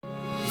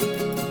Hello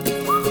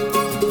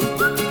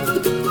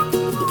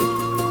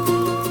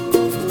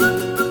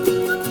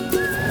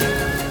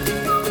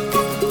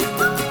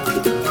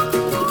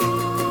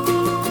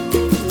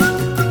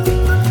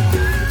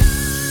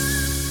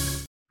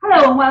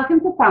and welcome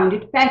to Found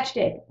It, Fetched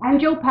It. I'm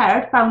Jo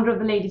Parrott, founder of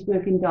the Ladies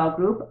Working Dog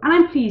Group, and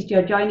I'm pleased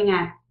you're joining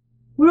us.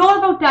 We're all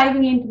about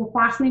diving into the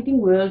fascinating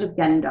world of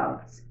gun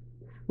dogs.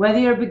 Whether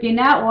you're a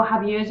beginner or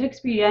have years of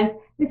experience,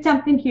 there's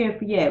something here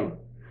for you.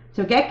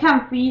 So get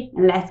comfy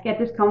and let's get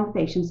this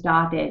conversation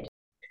started.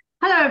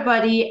 Hello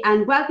everybody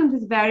and welcome to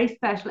this very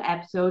special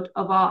episode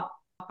of our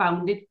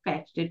Found It,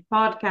 Fetched It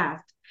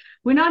podcast.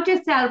 We're not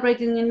just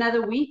celebrating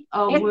another week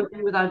of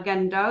working with our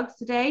gun dogs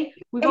today,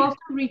 we've also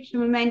reached a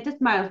momentous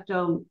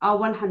milestone, our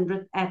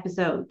 100th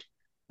episode.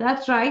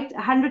 That's right,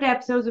 100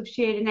 episodes of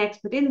sharing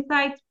expert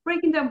insights,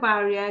 breaking down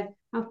barriers,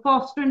 and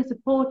fostering a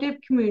supportive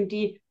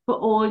community for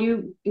all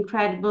you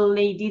incredible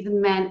ladies and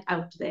men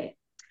out there.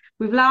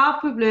 We've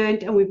laughed, we've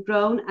learned, and we've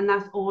grown, and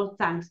that's all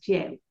thanks to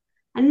you.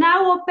 And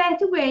now what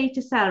better way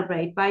to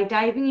celebrate by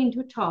diving into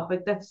a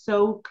topic that's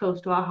so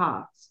close to our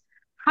hearts.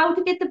 How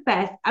to get the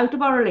best out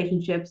of our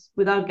relationships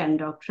with our gun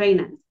dog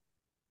trainers.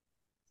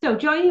 So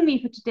joining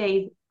me for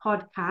today's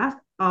podcast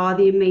are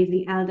the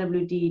amazing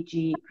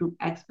LWDG group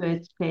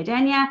experts Claire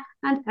Denia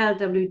and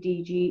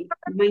LWDG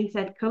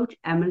mindset coach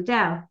Emma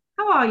Dell.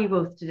 How are you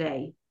both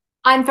today?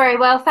 I'm very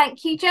well,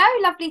 thank you, Jo.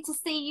 Lovely to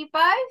see you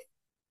both.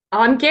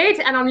 I'm good,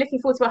 and I'm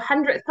looking forward to our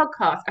 100th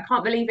podcast. I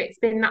can't believe it's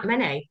been that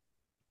many.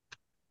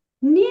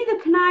 Neither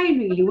can I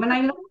really. When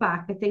I look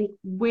back, I think,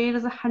 where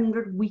has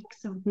 100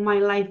 weeks of my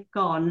life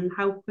gone?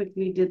 How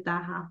quickly did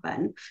that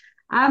happen?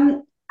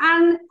 And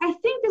I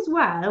think as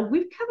well,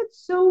 we've covered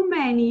so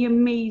many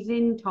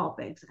amazing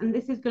topics, and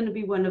this is going to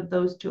be one of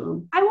those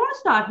too. I want to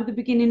start with the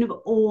beginning of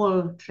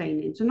all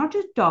training. So not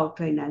just dog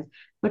trainers,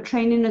 but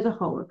training as a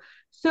whole.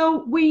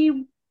 So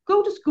we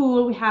go to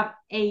school, we have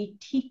a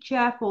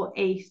teacher for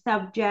a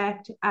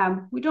subject.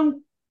 We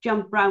don't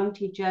jump around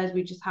teachers,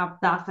 we just have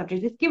that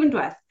subject. It's given to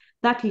us.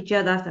 That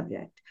teacher, that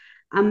subject.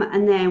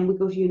 And then we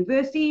go to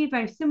university,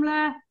 very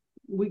similar.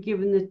 We're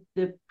given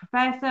the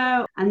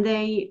professor and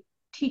they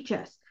teach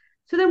us.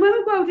 So then when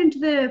we go out into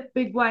the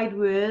big wide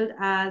world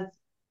as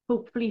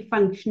hopefully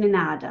functioning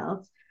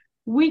adults,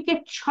 we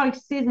get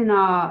choices in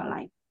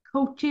our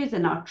coaches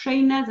and our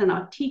trainers and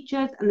our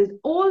teachers. And there's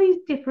all these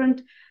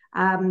different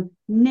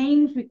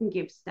names we can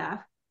give stuff.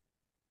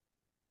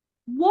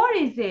 What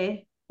is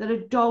it that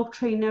a dog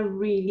trainer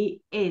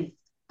really is?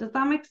 Does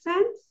that make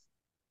sense?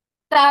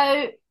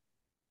 So,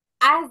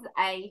 as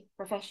a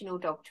professional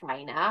dog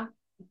trainer,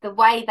 the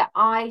way that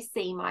I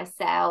see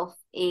myself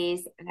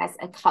is as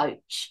a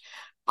coach.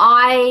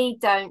 I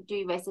don't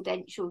do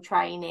residential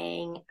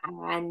training,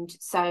 and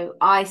so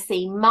I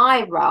see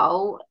my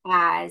role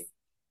as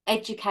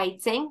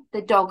educating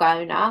the dog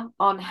owner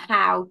on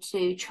how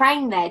to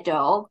train their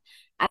dog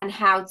and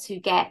how to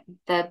get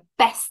the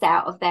best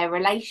out of their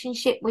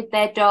relationship with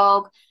their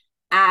dog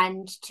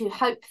and to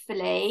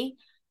hopefully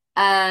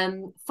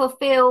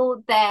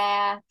fulfill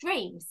their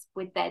dreams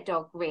with their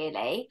dog,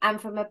 really. And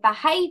from a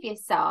behavior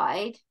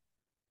side,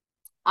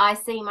 I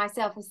see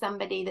myself as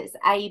somebody that's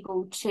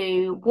able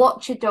to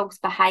watch a dog's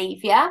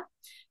behavior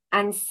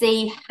and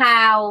see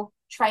how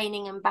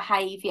training and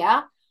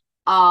behavior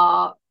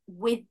are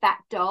with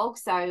that dog.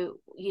 So,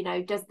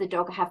 does the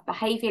dog have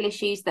behavioral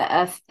issues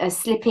that are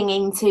slipping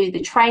into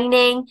the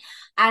training,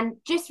 and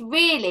just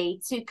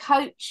really to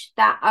coach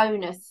that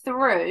owner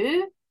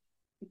through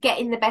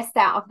getting the best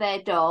out of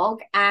their dog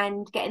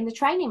and getting the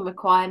training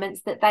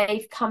requirements that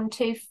they've come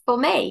to for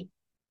me.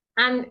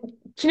 And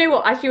do you know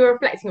what? As you were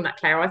reflecting on that,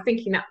 Claire, I was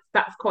thinking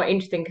that's quite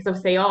interesting because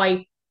obviously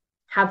I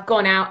have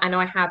gone out and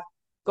I have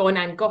gone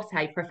and got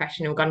a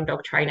professional gun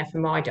dog trainer for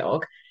my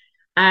dog.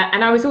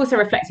 And I was also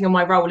reflecting on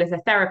my role as a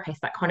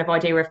therapist, that kind of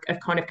idea of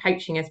kind of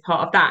coaching as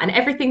part of that. And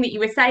everything that you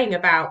were saying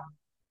about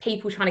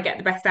people trying to get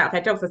the best out of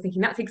their dogs, I was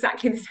thinking that's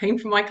exactly the same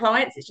for my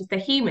clients. It's just they're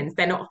humans,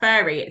 they're not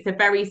furry. It's a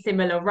very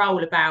similar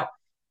role about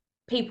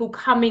people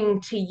coming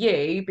to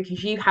you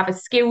because you have a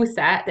skill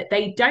set that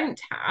they don't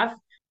have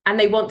and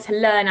they want to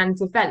learn and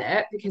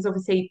develop, because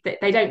obviously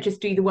they don't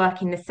just do the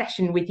work in the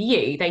session with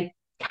you, they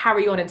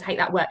carry on and take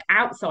that work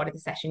outside of the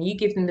session. You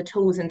give them the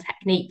tools and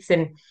techniques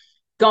and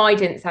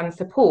guidance and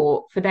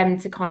support for them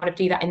to kind of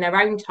do that in their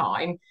own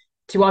time,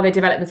 to either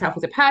develop themselves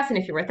as a person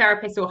if you're a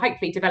therapist, or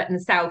hopefully develop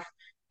themselves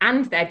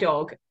and their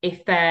dog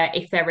if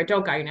they're a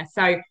dog owner.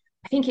 So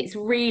I think it's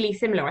really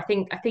similar. I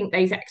think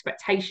those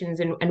expectations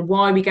and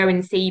why we go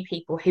and see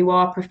people who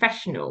are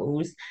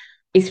professionals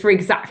is for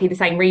exactly the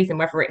same reason,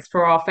 whether it's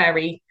for our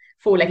furry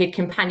four-legged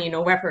companion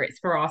or whether it's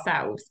for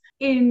ourselves.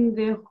 In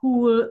the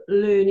whole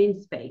learning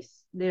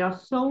space, there are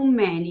so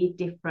many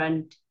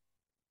different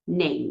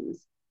names.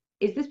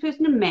 Is this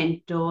person a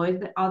mentor?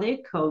 Are they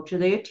a coach? Are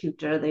they a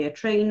tutor? Are they a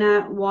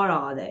trainer? What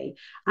are they?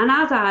 And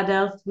as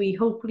adults, we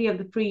hopefully have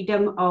the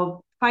freedom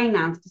of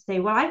finance to say,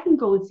 well, I can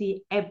go and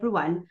see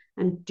everyone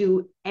and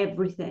do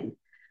everything.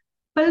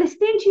 But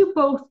listening to you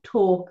both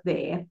talk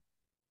there,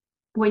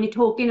 when you're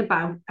talking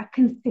about a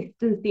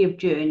consistency of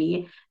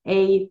journey,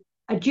 a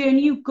a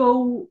journey you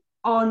go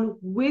on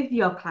with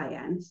your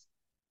clients,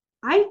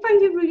 I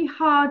find it really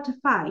hard to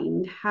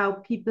find how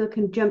people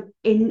can jump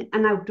in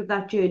and out of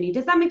that journey.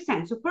 Does that make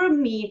sense? So for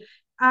me,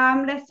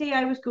 let's say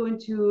I was going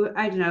to,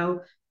 I don't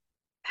know,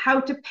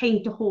 how to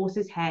paint a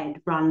horse's head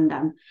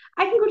random.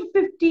 I can go to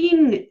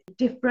 15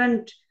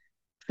 different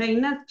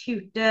trainers,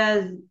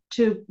 tutors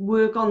to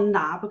work on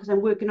that because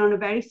I'm working on a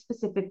very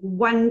specific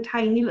one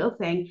tiny little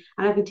thing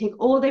and I can take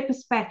all their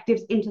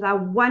perspectives into that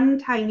one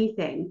tiny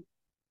thing.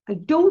 I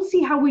don't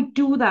see how we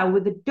do that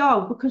with a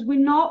dog because we're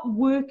not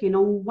working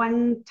on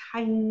one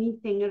tiny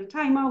thing at a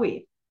time, are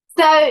we?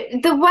 So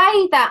the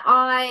way that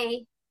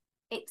I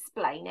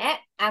explain it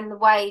and the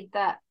way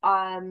that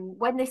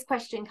when this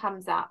question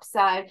comes up,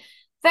 so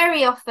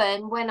very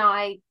often when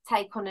I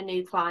take on a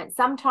new client,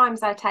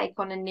 sometimes I take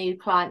on a new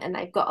client and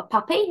they've got a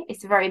puppy.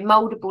 It's a very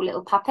moldable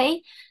little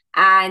puppy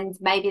and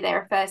maybe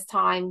they're a first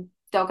time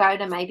dog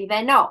owner, maybe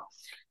they're not,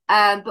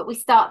 but we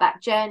start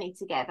that journey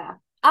together.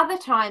 Other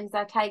times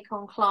I take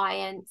on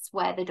clients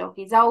where the dog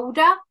is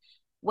older,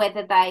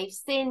 whether they've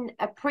seen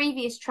a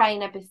previous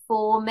trainer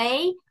before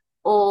me,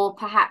 or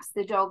perhaps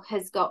the dog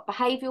has got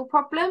behavioural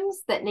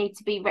problems that need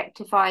to be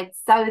rectified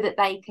so that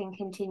they can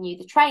continue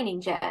the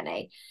training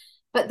journey.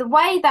 But the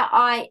way that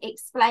I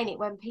explain it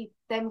when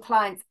them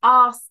clients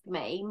ask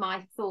me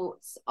my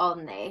thoughts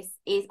on this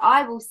is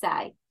I will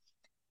say,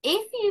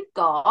 if you've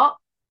got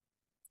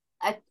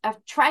a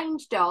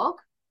trained dog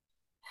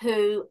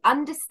who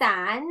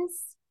understands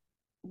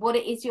what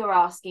it is you're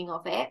asking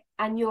of it,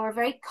 and you're a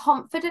very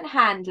confident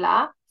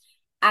handler,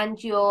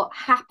 and you're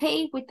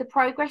happy with the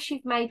progress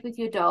you've made with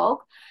your dog,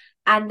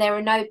 and there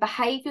are no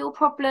behavioural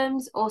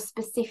problems or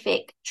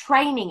specific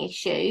training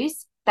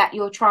issues that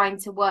you're trying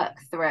to work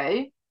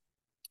through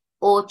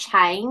or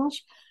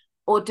change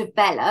or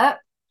develop,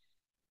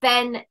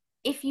 then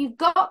if you've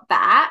got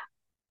that,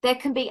 there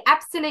can be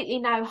absolutely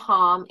no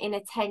harm in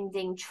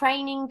attending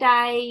training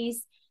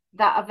days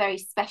that are very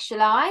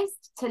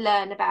specialised to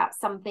learn about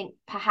something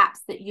perhaps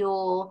that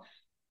your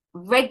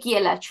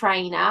regular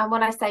trainer, and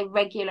when I say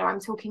regular, I'm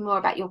talking more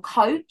about your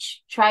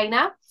coach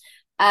trainer,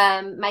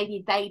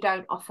 maybe they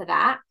don't offer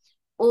that,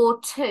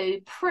 or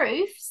to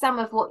proof some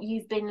of what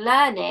you've been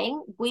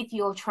learning with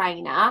your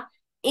trainer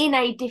in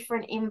a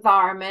different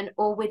environment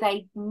or with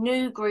a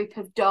new group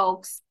of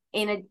dogs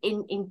in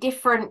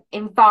different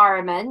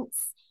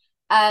environments.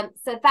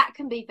 So that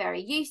can be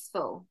very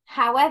useful.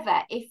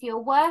 However, if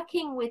you're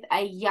working with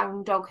a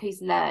young dog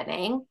who's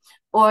learning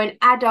or an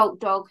adult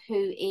dog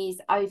who is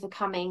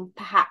overcoming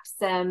perhaps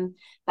some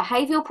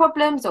behavioural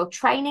problems or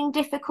training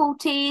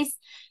difficulties,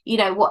 you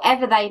know,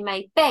 whatever they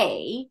may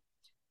be,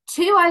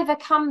 to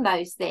overcome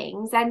those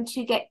things and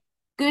to get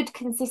good,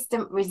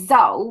 consistent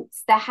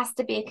results, there has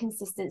to be a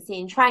consistency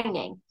in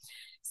training.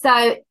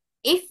 So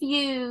if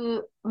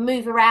you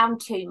move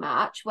around too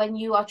much when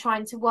you are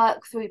trying to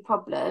work through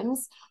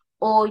problems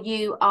or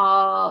you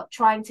are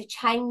trying to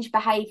change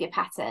behaviour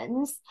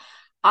patterns,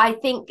 I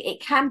think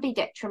it can be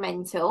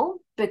detrimental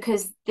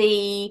because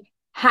the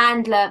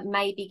handler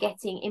may be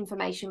getting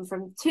information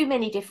from too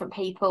many different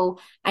people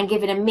and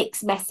giving a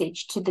mixed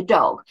message to the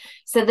dog.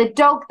 So the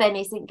dog then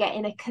isn't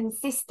getting a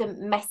consistent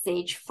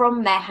message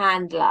from their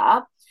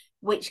handler,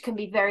 which can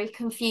be very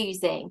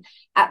confusing.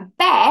 At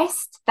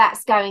best,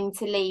 that's going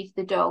to leave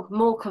the dog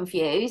more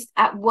confused.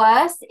 At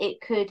worst,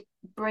 it could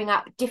bring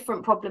up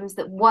different problems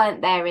that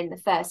weren't there in the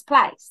first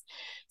place.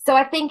 So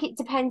I think it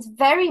depends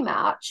very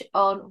much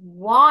on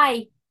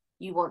why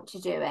you want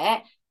to do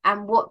it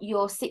and what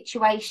your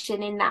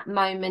situation in that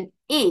moment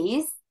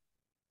is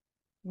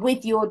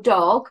with your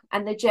dog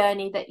and the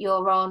journey that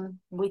you're on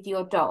with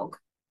your dog.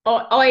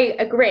 I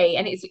agree,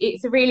 and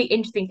it's a really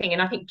interesting thing,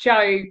 and I think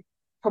Joe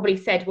probably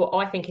said what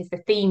I think is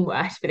the theme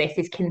word for this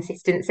is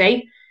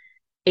consistency.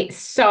 It's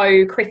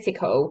so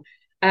critical.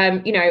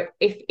 You know,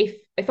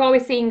 if I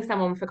was seeing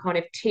someone for kind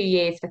of 2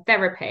 years for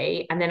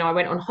therapy and then I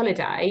went on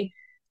holiday,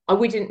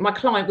 my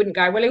client wouldn't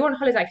go, well, you're on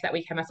holiday for that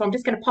weekend, so I'm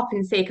just going to pop in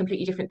and see a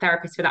completely different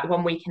therapist for that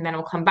 1 week and then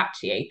I'll come back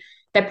to you.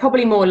 They're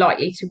probably more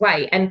likely to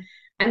wait. And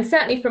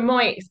certainly from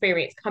my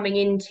experience coming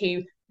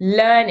into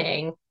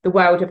learning the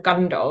world of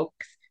gun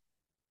dogs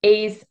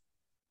is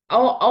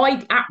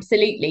I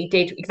absolutely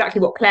did exactly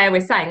what Claire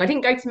was saying. I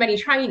didn't go to many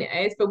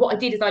trainers, but what I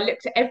did is I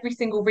looked at every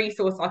single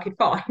resource I could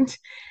find.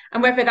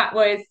 And whether that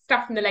was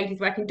stuff from the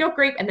Ladies Working Dog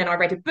Group, and then I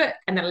read a book,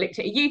 and then I looked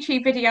at a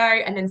YouTube video,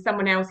 and then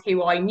someone else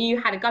who I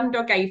knew had a gun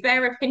dog gave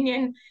their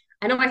opinion.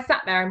 And I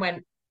sat there and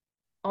went,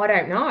 I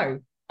don't know.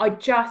 I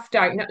just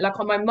don't know. Like,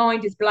 my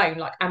mind is blown.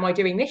 Like, am I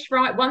doing this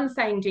right? One's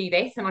saying do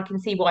this, and I can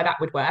see why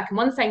that would work. And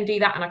one's saying do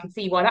that, and I can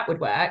see why that would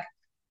work.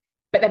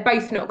 But they're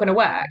both not going to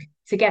work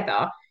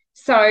together.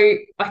 So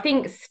I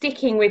think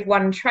sticking with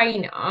one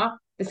trainer,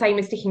 the same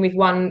as sticking with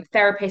one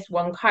therapist,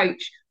 one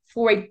coach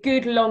for a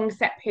good long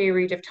set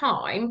period of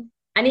time.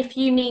 And if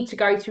you need to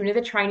go to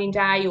another training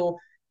day or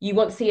you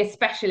want to see a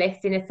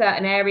specialist in a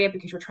certain area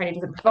because your trainer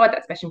doesn't provide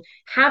that special,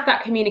 have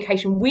that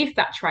communication with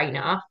that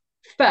trainer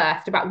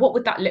first about what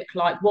would that look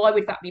like? Why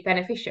would that be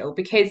beneficial?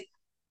 Because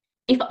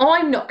if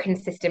I'm not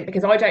consistent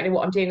because I don't know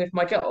what I'm doing with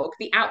my dog,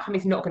 the outcome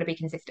is not going to be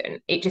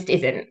consistent. It just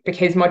isn't,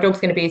 because my dog's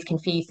going to be as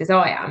confused as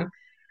I am.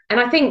 And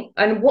I think,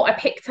 and what I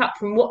picked up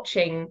from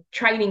watching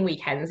training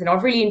weekends, and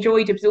I've really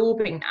enjoyed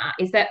absorbing that,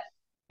 is that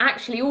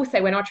actually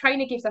also when our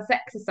trainer gives us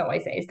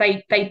exercises,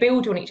 they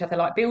build on each other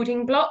like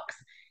building blocks.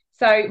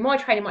 So my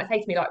trainer might say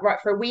to me, like, right,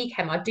 for a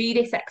weekend, I do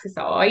this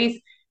exercise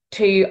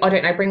to, I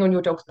don't know, bring on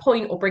your dog's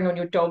point or bring on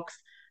your dog's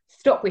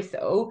stop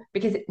whistle,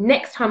 because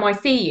next time I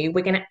see you,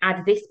 we're going to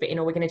add this bit in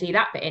or we're going to do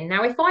that bit in.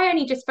 Now, if I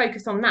only just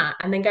focus on that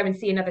and then go and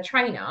see another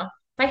trainer,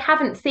 they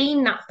haven't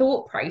seen that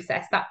thought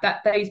process,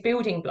 that those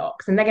building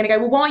blocks, and they're going to go,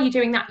 well, why are you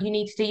doing that? You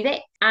need to do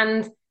this.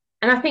 And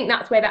I think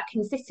that's where that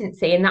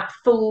consistency and that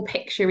full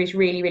picture is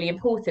really, really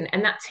important.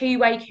 And that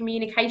two-way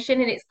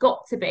communication, and it's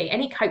got to be,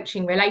 any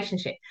coaching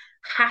relationship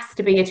has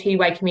to be a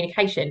two-way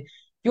communication.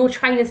 Your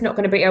trainer's not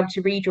going to be able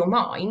to read your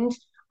mind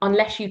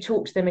unless you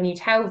talk to them and you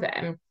tell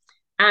them.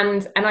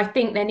 And I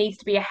think there needs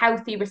to be a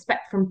healthy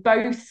respect from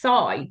both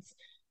sides.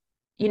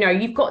 You know,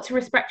 you've got to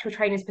respect your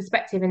trainer's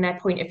perspective and their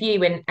point of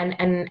view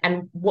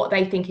and what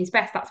they think is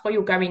best. That's why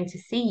you're going to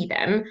see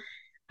them.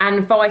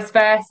 And vice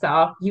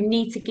versa, you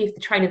need to give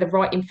the trainer the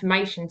right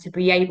information to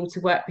be able to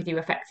work with you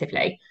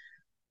effectively.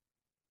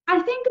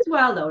 I think as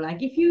well though,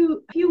 like if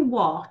you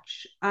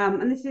watch,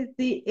 and this is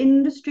the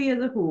industry as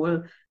a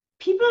whole,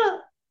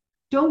 people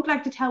don't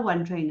like to tell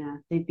one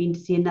trainer they've been to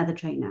see another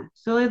trainer.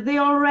 So they're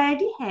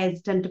already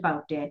hesitant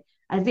about it,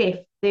 as if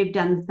they've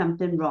done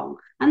something wrong.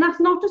 And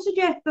that's not to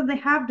suggest that they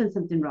have done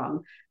something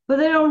wrong, but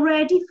they're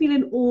already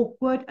feeling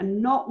awkward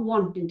and not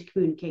wanting to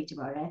communicate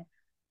about it,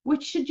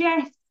 which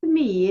suggests to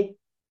me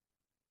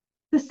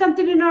there's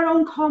something in our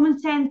own common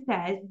sense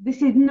says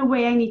this isn't the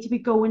way I need to be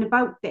going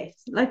about this.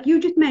 Like you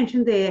just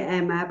mentioned there,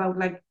 Emma, about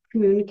like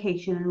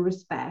communication and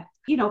respect.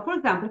 You know, for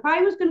example, if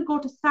I was going to go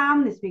to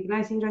Sam this week and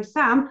I say to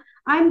Sam,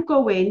 I'm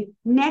going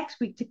next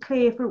week to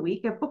Claire for a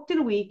week, I've booked in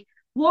a week.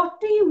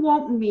 What do you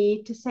want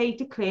me to say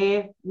to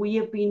Claire we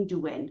have been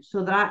doing,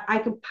 so that I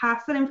can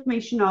pass that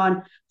information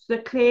on so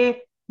that Claire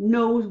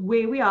knows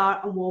where we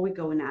are and where we're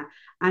going at?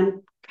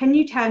 And can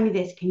you tell me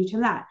this? Can you tell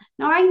me that?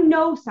 Now, I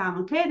know Sam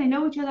and Claire, they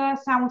know each other.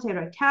 Sam will say,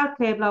 right, tell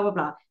Claire, blah, blah,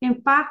 blah.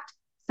 In fact,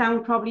 Sam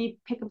will probably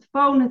pick up the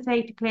phone and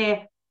say to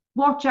Claire,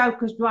 watch out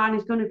because Joanne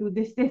is going to do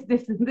this, this,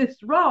 this, and this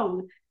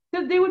wrong.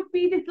 So there would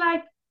be this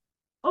like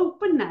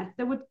openness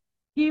that would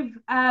give,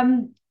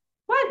 well,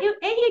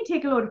 it'd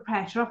take a lot of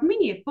pressure off me.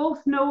 You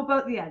both know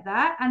about the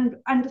other and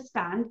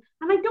understand.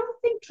 And I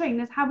don't think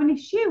trainers have an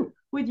issue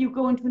with you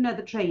going to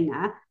another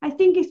trainer. I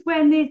think it's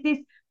when there's this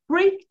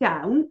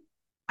breakdown.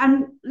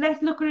 And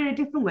let's look at it a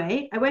different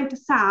way. I went to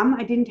Sam.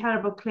 I didn't tell her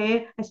about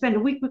Claire. I spent a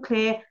week with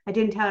Claire. I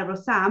didn't tell her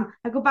about Sam.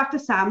 I go back to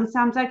Sam, and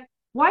Sam's like,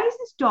 why is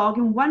this dog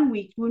in 1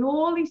 week doing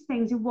all these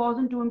things it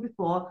wasn't doing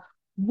before?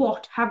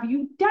 What have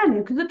you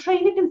done? Because the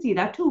trainer can see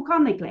that too,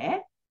 can't they, Claire?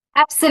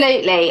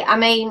 Absolutely. I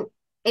mean,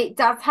 it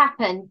does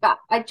happen, but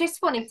I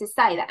just wanted to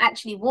say that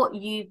actually what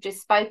you've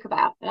just spoke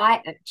about,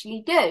 I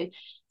actually do.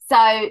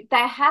 So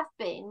there have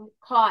been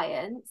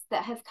clients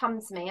that have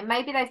come to me, and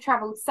maybe they've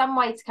travelled some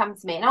way to come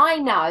to me, and I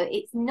know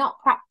it's not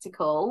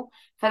practical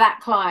for that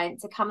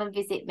client to come and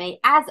visit me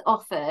as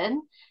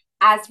often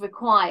as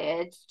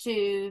required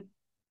to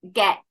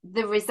get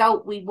the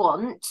result we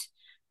want.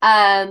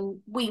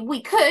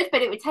 We could,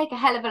 but it would take a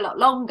hell of a lot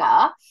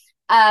longer.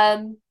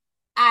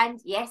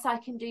 And yes, I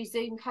can do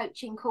Zoom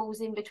coaching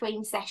calls in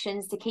between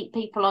sessions to keep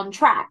people on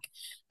track.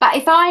 But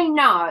if I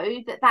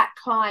know that that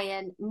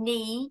client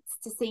needs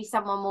to see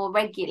someone more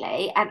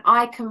regularly, and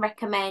I can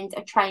recommend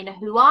a trainer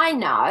who I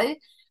know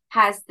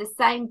has the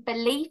same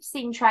beliefs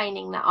in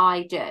training that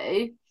I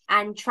do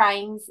and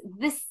trains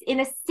this in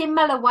a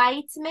similar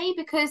way to me,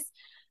 because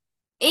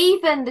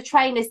even the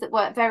trainers that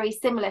work very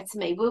similar to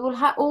me, we will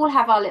all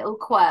have our little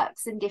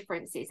quirks and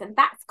differences, and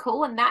that's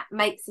cool and that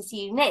makes us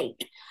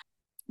unique.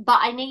 But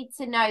I need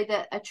to know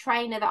that a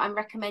trainer that I'm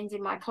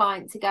recommending my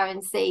client to go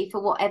and see for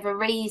whatever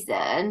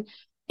reason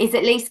is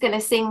at least going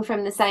to sing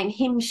from the same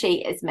hymn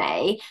sheet as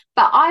me.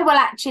 But I will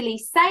actually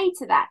say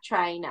to that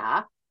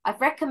trainer, I've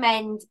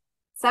recommend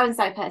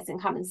so-and-so person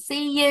come and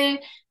see you.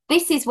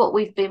 This is what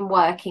we've been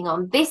working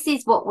on. This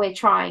is what we're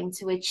trying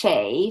to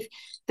achieve.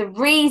 The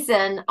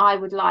reason I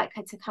would like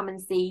her to come and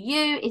see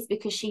you is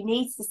because she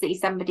needs to see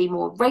somebody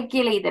more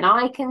regularly than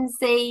I can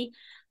see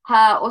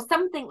her, or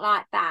something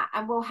like that,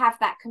 and we'll have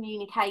that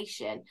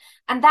communication.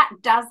 And that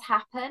does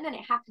happen, and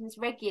it happens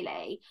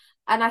regularly.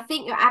 And I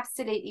think you're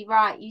absolutely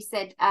right. You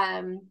said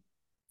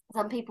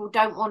some people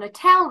don't want to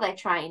tell their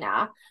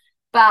trainer,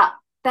 but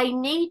they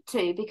need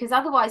to, because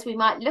otherwise we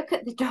might look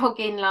at the dog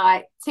in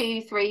like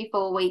 2, 3,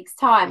 4 weeks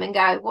time and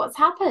go, what's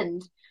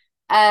happened?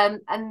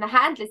 And the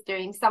handler's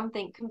doing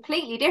something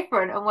completely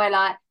different, and we're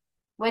like,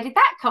 where did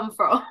that come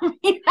from?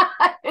 You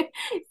know?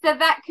 So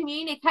that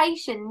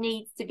communication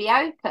needs to be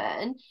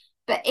open.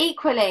 But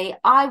equally,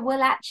 I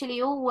will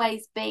actually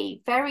always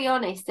be very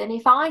honest. And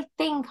if I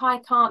think I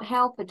can't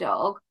help a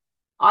dog,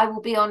 I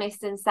will be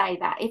honest and say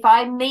that. If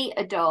I meet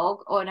a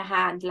dog or a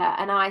handler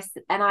and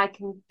I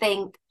can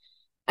think,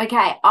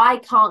 okay, I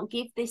can't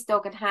give this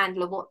dog and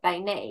handler what they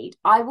need.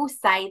 I will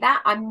say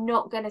that. I'm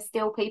not going to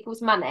steal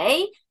people's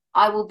money.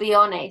 I will be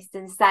honest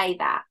and say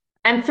that.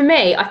 And for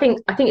me, I think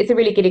it's a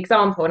really good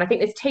example. And I think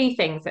there's two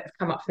things that have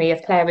come up for me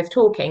as Claire was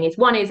talking. Is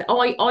one is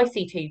I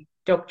see two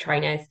dog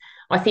trainers.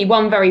 I see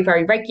one very,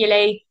 very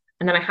regularly,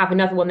 and then I have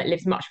another one that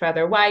lives much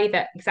further away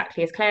that,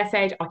 exactly as Claire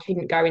said, I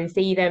couldn't go and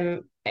see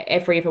them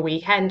every other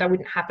weekend. I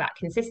wouldn't have that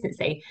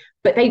consistency.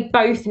 But they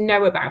both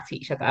know about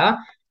each other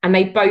and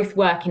they both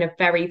work in a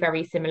very,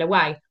 very similar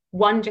way.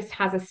 One just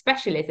has a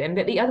specialism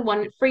that the other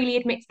one freely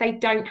admits they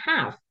don't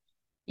have.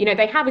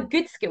 They have a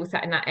good skill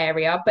set in that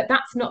area, but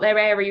that's not their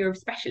area of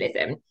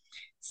specialism.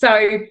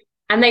 So,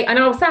 and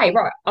I'll say,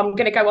 right, I'm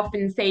going to go off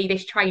and see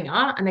this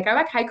trainer, and they go,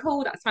 okay,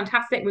 cool, that's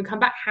fantastic. We come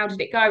back, how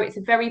did it go? It's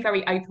a very,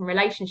 very open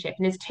relationship.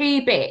 And there's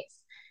two bits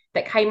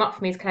that came up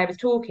for me as Claire was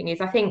talking. Is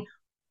I think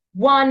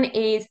one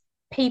is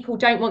people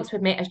don't want to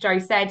admit, as Jo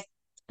said,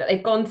 that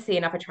they've gone to see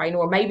another trainer,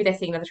 or maybe they're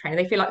seeing another trainer.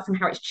 They feel like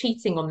somehow it's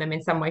cheating on them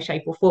in some way,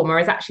 shape, or form,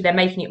 whereas actually they're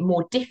making it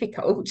more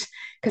difficult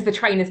because the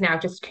trainer's now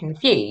just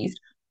confused.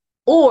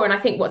 Or, and I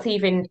think what's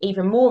even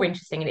more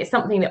interesting, and it's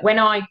something that when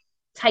I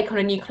take on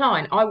a new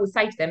client, I will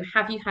say to them,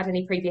 have you had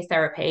any previous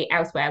therapy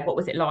elsewhere? What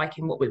was it like,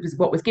 and what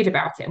was good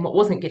about it and what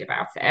wasn't good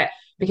about it?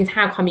 Because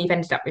how come you've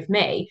ended up with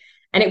me?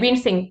 And it'd be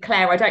interesting,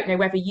 Claire, I don't know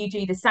whether you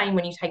do the same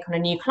when you take on a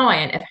new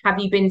client, of have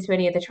you been to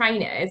any of the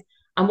trainers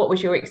and what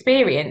was your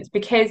experience?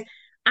 Because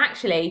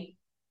actually,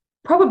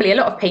 probably a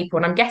lot of people,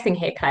 and I'm guessing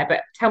here, Claire,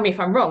 but tell me if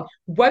I'm wrong,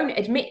 won't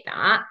admit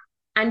that.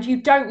 And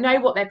you don't know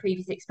what their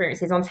previous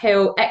experience is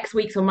until X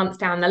weeks or months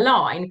down the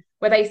line,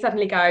 where they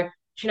suddenly go,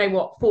 do you know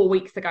what, 4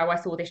 weeks ago I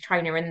saw this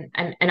trainer and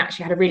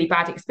actually had a really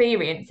bad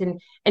experience.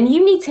 And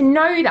you need to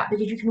know that,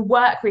 because you can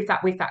work with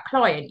that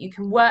client. You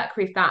can work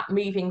with that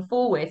moving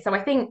forward. So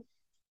I think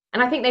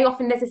they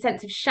often, there's a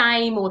sense of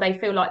shame, or they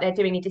feel like they're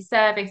doing a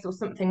disservice or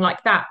something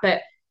like that.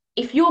 But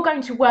if you're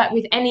going to work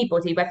with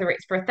anybody, whether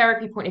it's for a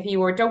therapy point of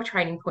view or a dog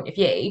training point of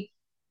view,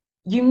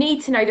 you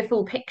need to know the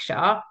full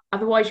picture.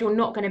 Otherwise, you're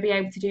not going to be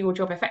able to do your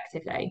job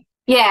effectively.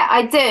 Yeah,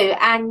 I do.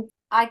 And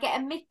I get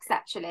a mix,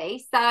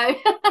 actually. So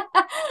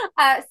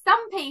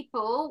some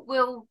people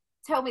will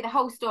tell me the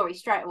whole story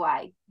straight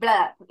away,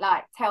 blurb,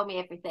 like tell me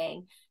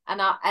everything.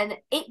 And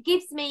it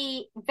gives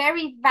me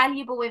very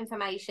valuable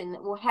information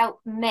that will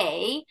help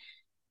me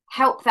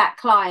help that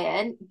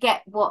client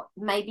get what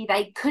maybe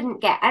they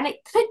couldn't get. And it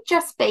could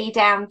just be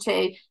down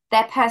to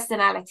their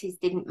personalities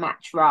didn't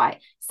match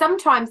right.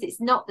 Sometimes it's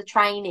not the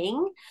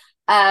training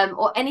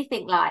or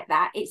anything like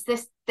that. It's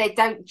just they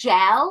don't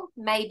gel.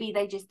 Maybe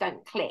they just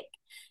don't click.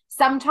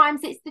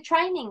 Sometimes it's the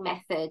training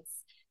methods.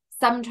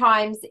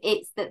 Sometimes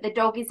it's that the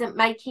dog isn't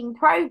making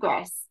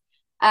progress.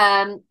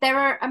 There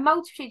are a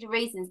multitude of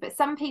reasons, but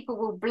some people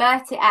will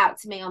blurt it out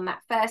to me on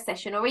that first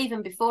session, or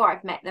even before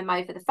I've met them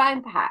over the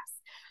phone, perhaps.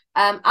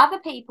 Other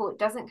people, it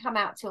doesn't come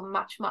out till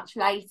much, much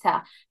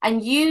later.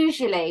 And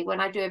usually when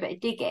I do a bit of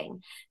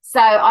digging, so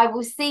I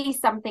will see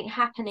something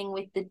happening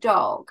with the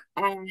dog,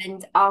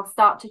 and I'll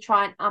start to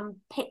try and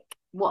unpick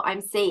what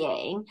I'm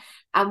seeing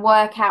and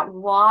work out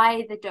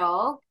why the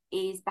dog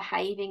is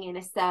behaving in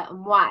a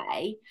certain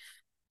way.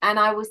 And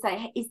I will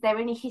say, is there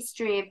any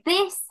history of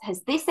this?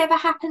 Has this ever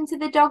happened to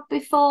the dog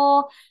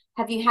before?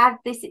 Have you had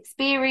this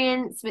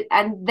experience?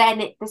 And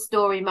then the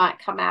story might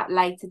come out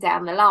later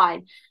down the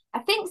line. I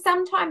think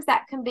sometimes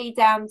that can be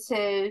down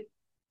to,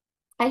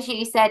 as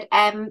you said,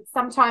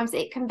 sometimes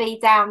it can be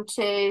down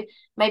to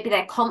maybe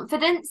their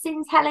confidence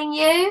in telling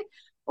you,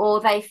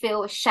 or they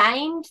feel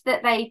ashamed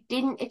that they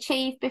didn't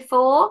achieve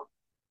before.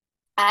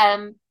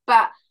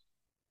 But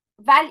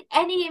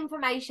any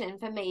information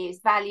for me is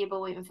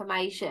valuable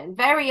information.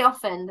 Very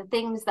often the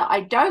things that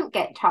I don't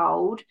get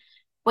told,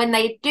 when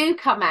they do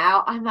come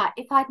out, I'm like,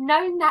 if I'd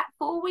known that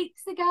 4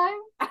 weeks ago,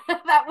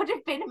 that would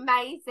have been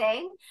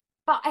amazing.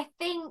 But I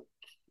think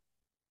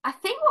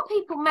what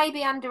people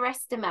maybe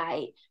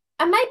underestimate,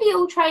 and maybe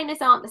all trainers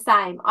aren't the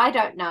same, I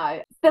don't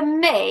know. For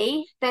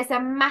me, there's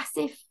a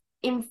massive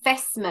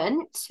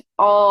investment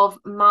of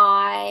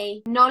my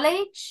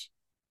knowledge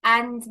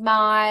and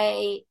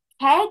my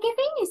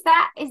caregiving. Is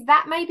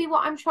that maybe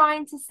what I'm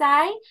trying to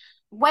say?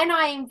 When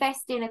I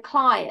invest in a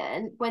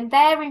client, when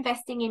they're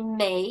investing in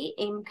me,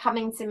 in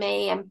coming to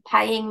me and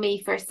paying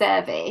me for a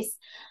service,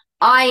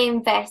 I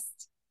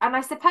invest, and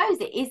I suppose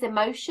it is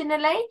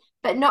emotionally,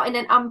 but not in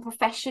an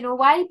unprofessional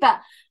way, but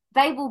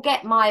they will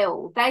get my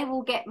all. They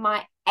will get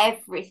my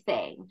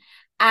everything.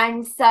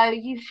 And so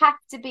you have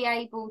to be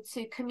able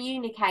to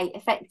communicate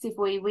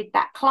effectively with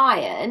that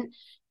client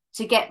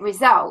to get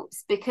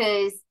results,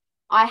 because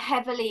I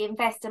heavily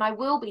invest, and I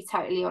will be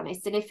totally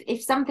honest. And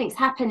if something's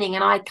happening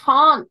and I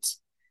can't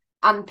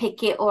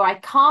unpick it, or I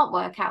can't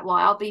work out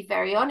why, I'll be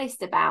very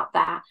honest about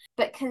that.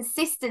 But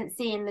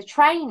consistency in the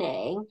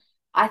training,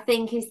 I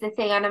think, is the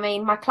thing. And I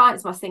mean, my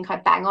clients must think I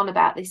bang on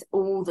about this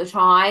all the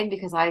time,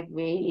 because I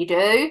really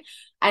do.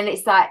 And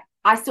it's like,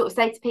 I sort of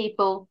say to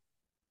people,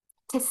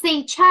 to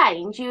see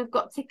change, you've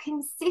got to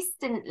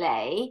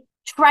consistently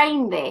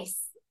train this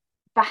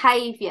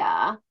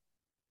behavior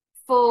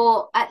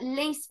for at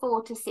least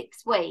 4 to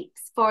 6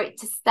 weeks for it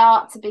to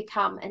start to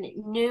become a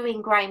new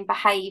ingrained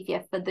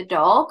behavior for the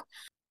dog.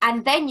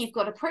 And then you've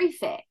got to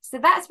proof it. So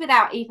that's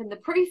without even the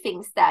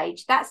proofing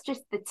stage. That's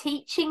just the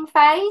teaching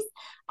phase.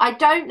 I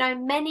don't know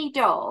many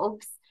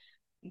dogs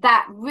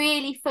that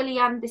really fully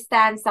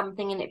understand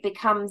something and it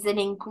becomes an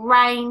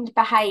ingrained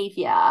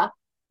behavior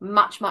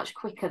much, much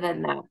quicker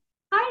than that.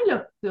 I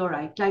look all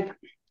right. Like,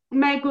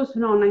 Meg goes to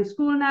an online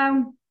school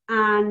now,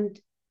 and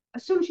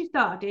as soon as she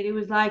started, it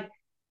was like,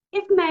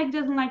 if Meg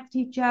doesn't like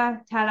the teacher,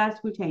 tell us,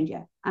 we'll change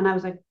it. And I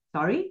was like,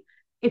 sorry?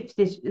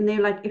 And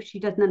they're like, if she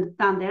doesn't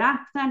understand their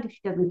accent, if she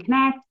doesn't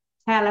connect,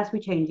 tell us, we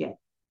change it.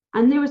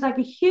 And there was like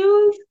a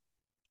huge,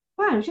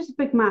 well, it was just a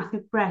big,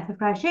 massive breath of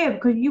fresh air,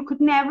 because you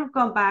could never have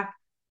gone back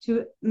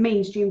to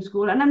mainstream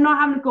school. And I'm not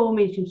having to go to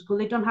mainstream school.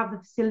 They don't have the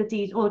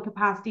facilities or the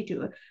capacity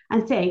to it,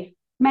 and say,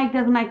 Meg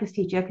doesn't like this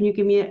teacher. Can you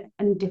give me a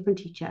different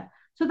teacher?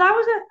 So that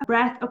was a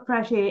breath of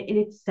fresh air in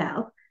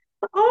itself.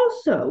 But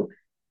also,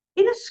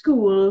 in a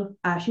school,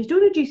 she's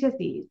doing her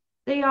GCSEs,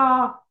 they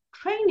are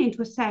training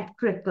to a set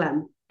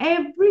curriculum.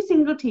 Every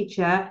single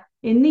teacher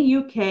in the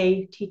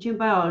UK teaching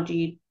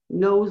biology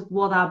knows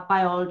what our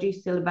biology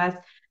syllabus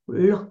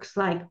looks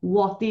like,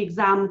 what the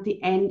exam at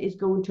the end is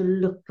going to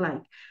look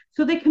like.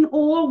 So they can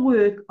all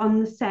work on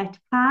the set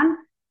plan.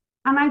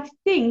 And I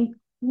think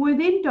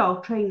within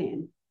dog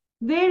training,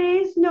 there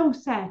is no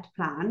set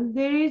plan.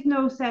 There is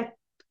no set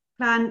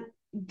plan.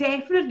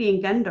 Definitely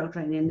in gun dog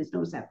training, there's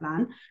no set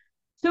plan.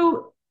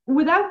 So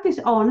without this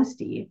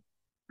honesty,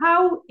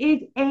 how is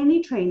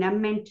any trainer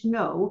meant to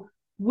know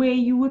where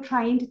you were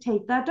trying to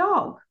take that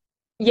dog?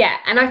 Yeah,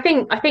 and I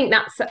think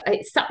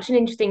it's such an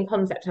interesting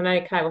concept. I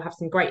know Claire will have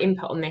some great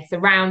input on this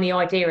around the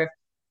idea of,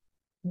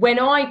 when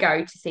I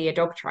go to see a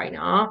dog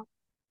trainer,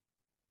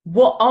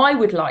 what I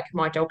would like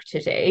my dog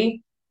to do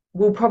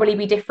will probably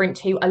be different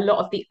to a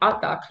lot of the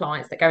other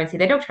clients that go and see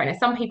their dog trainer.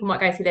 Some people might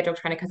go and see their dog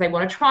trainer because they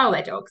want to trial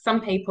their dog. Some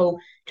people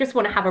just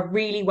want to have a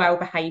really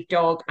well-behaved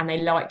dog and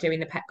they like doing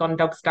the pet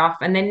Gundog stuff,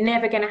 and they're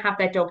never going to have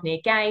their dog near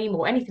game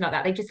or anything like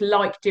that. They just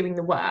like doing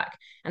the work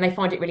and they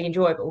find it really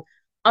enjoyable.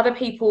 Other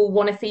people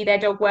want to see their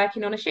dog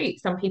working on a shoot.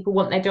 Some people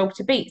want their dog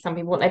to beat. Some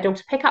people want their dog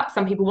to pick up.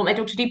 Some people want their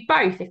dog to do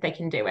both if they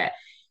can do it.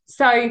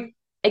 So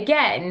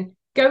again,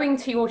 going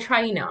to your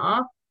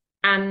trainer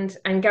and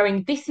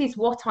going, this is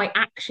what I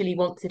actually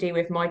want to do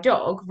with my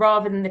dog,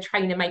 rather than the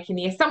trainer making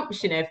the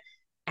assumption of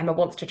Emma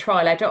wants to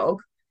trial her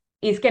dog,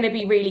 is going to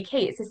be really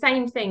key. It's the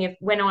same thing if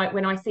when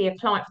I see a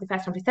client for the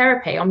first time for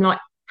therapy, I'm like,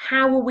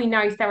 how will we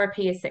know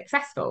therapy is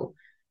successful?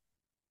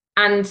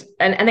 And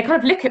they kind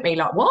of look at me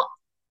like, what?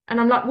 And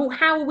I'm like, well,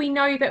 how will we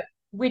know that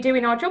we're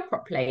doing our job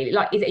properly?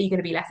 Like, are you going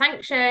to be less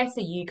anxious?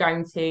 Are you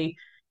going to,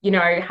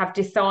 have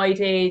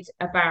decided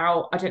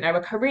about, I don't know,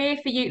 a career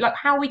for you? Like,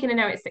 how are we going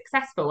to know it's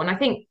successful? And I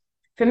think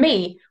for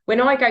me, when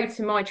I go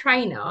to my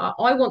trainer,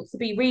 I want to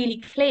be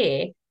really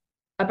clear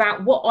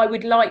about what I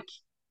would like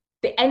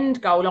the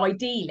end goal,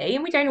 ideally.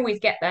 And we don't always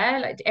get there,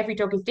 like every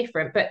dog is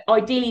different, but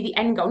ideally the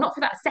end goal, not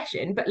for that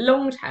session, but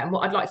long term,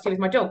 what I'd like to do with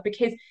my dog,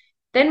 because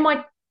then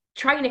my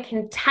trainer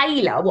can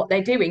tailor what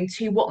they're doing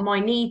to what my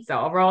needs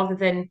are, rather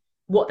than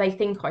what they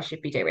think I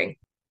should be doing.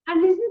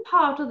 And isn't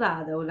part of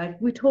that, though, like,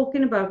 we're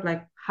talking about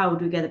like how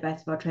do we get the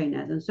best of our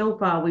trainers, and so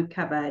far we've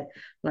covered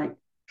like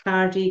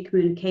clarity,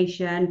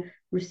 communication,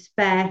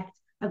 respect,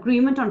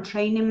 agreement on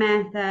training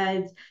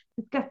methods,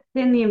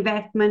 discussing the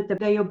investment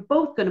that you're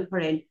both going to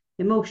put in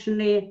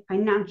emotionally,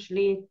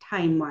 financially,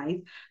 time-wise.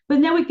 But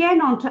now we're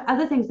getting on to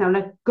other things now,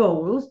 like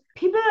goals.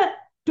 People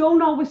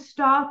don't always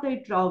start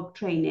their dog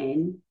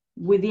training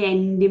with the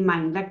end in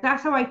mind. Like,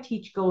 that's how I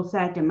teach goal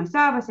setting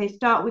myself. I say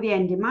start with the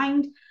end in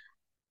mind.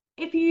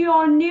 If you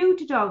are new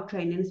to dog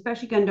training,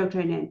 especially gun dog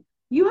training,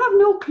 you have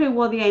no clue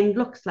what the end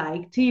looks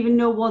like to even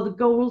know what the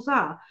goals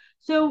are.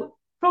 So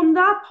from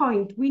that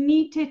point, we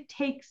need to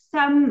take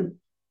some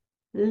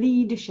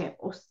leadership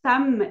or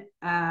some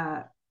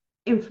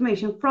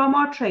information from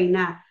our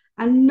trainer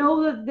and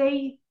know that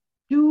they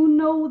do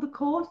know the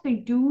course, they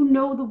do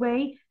know the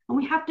way, and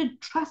we have to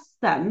trust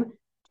them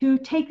to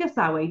take us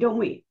that way, don't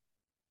we?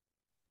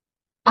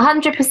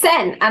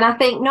 100%. And I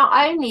think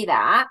not only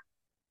that,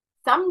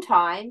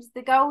 sometimes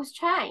the goals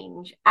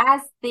change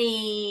as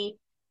the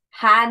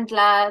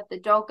handler, the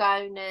dog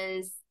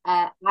owners,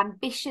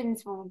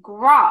 ambitions will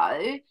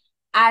grow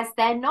as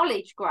their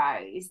knowledge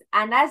grows,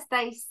 and as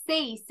they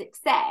see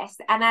success,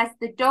 and as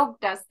the dog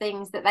does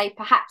things that they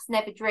perhaps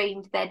never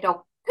dreamed their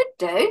dog could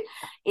do,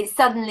 it's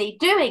suddenly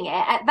doing it.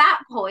 At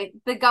that point,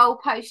 the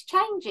goalpost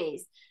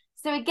changes.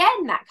 So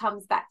again, that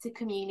comes back to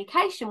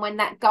communication. When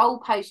that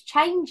goalpost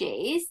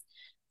changes,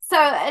 so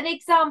an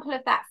example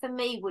of that for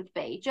me would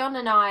be John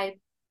and I,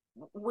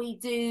 we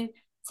do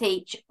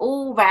teach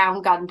all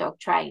round gun dog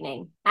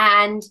training,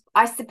 and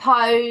I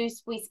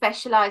suppose we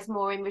specialize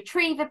more in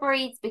retriever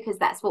breeds because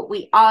that's what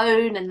we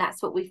own and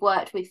that's what we've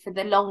worked with for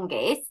the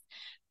longest.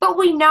 But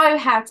we know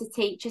how to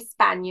teach a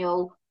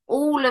spaniel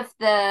all of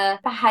the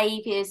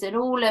behaviors and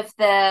all of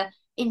the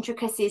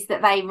intricacies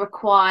that they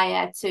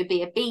require to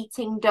be a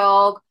beating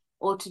dog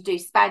or to do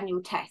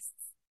spaniel tests.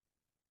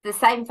 the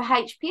same for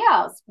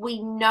HPRs.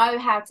 We know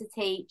how to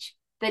teach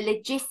the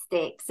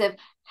logistics of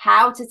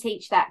how to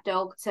teach that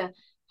dog to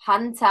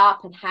hunt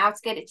up and how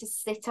to get it to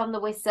sit on the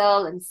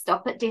whistle and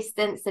stop at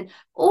distance and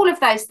all of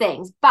those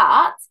things.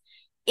 But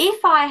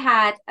if I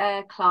had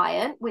a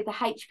client with a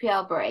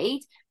HPR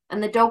breed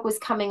and the dog was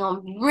coming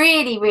on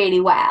really, really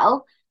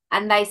well,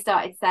 and they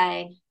started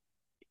saying,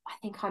 I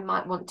think I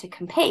might want to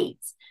compete,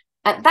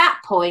 at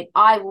that point,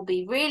 I will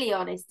be really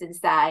honest and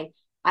say,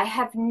 I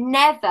have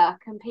never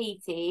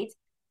competed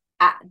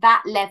at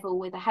that level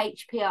with a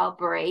HPR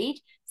breed.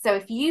 So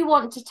if you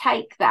want to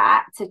take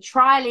that to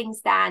trialing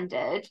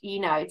standard, you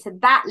know, to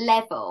that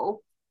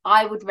level,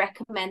 I would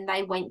recommend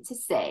they went to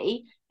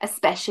see a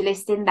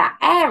specialist in that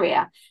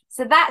area.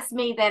 So that's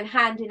me then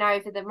handing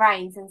over the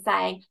reins and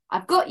saying,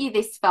 I've got you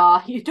this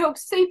far. Your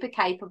dog's super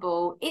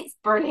capable. It's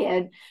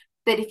brilliant.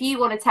 But if you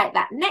want to take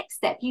that next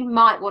step, you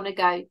might want to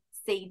go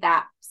see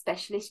that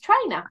specialist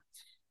trainer.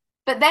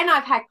 But then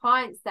I've had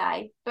clients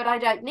say, but I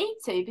don't need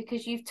to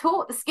because you've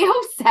taught the skill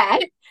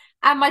set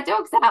and my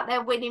dog's out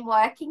there winning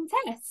working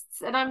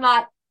tests. And I'm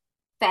like,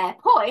 fair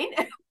point.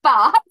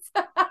 but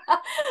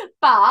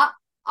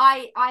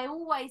I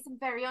always am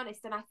very honest.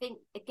 And I think,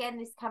 again,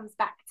 this comes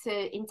back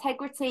to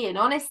integrity and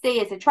honesty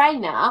as a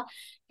trainer,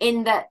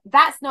 in that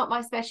that's not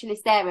my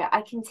specialist area.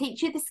 I can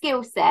teach you the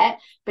skill set,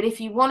 but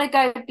if you want to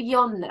go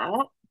beyond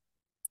that,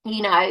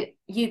 you know,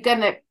 you're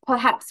going to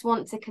perhaps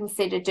want to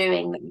consider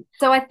doing them.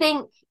 So I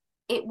think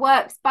it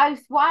works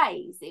both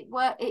ways. It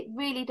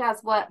really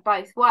does work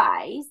both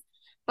ways.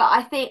 But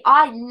I think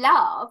I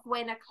love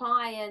when a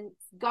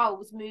client's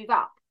goals move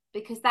up,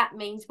 because that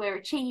means we're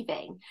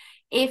achieving.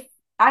 If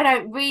I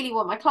don't really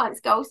want my clients'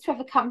 goals to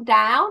ever come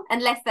down,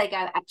 unless they go,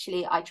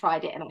 actually, I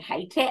tried it and I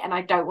hate it and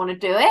I don't want to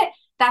do it.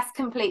 That's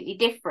completely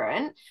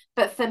different.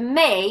 But for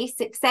me,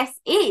 success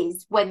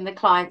is when the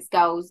client's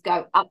goals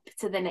go up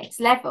to the next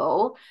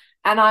level.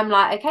 And I'm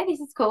like, okay, this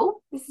is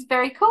cool. This is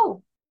very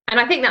cool. And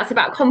I think that's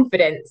about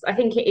confidence. I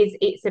think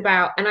it's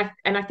about,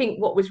 and I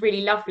think what was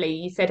really lovely,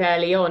 you said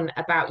early on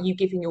about you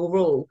giving your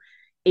all,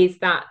 is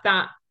that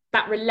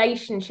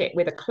relationship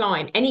with a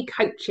client, any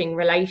coaching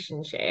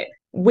relationship,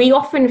 we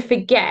often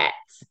forget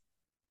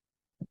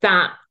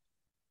that,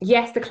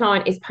 yes, the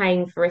client is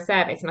paying for a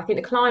service. And I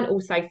think the client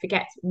also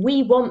forgets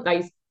we want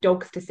those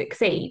dogs to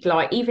succeed.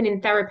 Like, even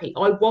in therapy,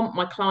 I want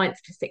my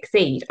clients to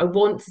succeed. I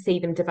want to see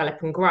them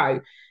develop and grow.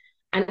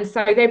 And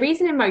so there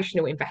is an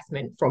emotional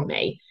investment from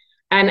me.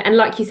 And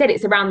like you said,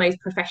 it's around those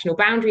professional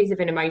boundaries of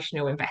an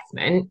emotional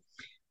investment,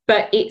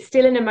 but it's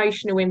still an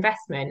emotional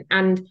investment.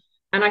 And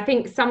I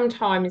think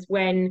sometimes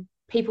when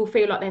people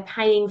feel like they're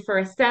paying for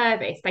a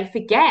service, they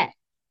forget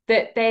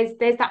that there's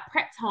that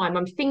prep time.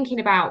 I'm thinking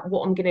about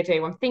what I'm going to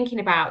do. I'm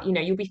thinking about, you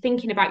know, you'll be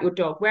thinking about your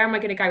dog. Where am I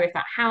going to go with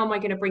that? How am I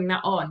going to bring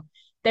that on?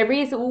 There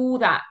is all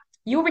that.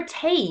 You're a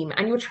team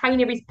and your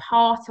trainer is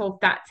part of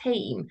that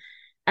team.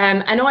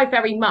 And I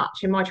very much,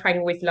 and my trainer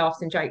always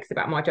laughs and jokes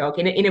about my dog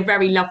in a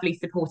very lovely,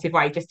 supportive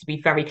way, just to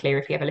be very clear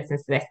if he ever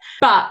listens to this.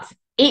 But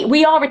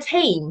we are a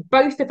team.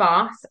 Both of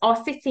us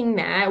are sitting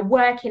there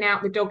working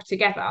out the dog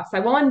together.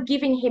 So I'm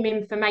giving him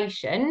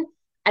information,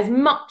 as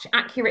much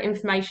accurate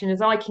information as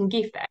I can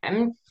give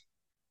them,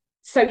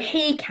 so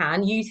he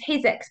can use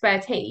his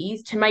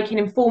expertise to make an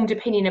informed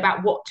opinion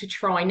about what to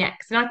try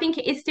next. And I think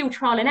it is still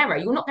trial and error.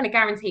 You're not going to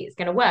guarantee it's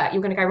going to work.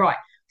 You're going to go, right,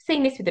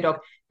 seen this with the dog,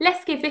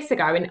 let's give this a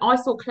go. And I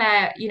saw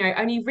Claire, you know,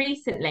 only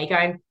recently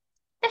going,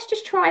 let's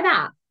just try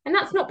that. And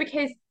that's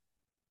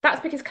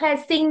because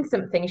Claire's seen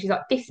something and she's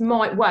like, this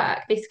might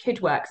work, this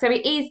could work. So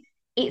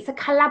it's a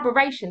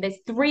collaboration. There's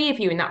three of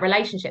you in that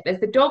relationship.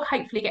 There's the dog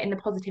hopefully getting the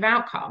positive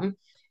outcome.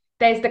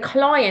 There's the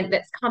client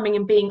that's coming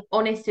and being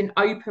honest and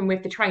open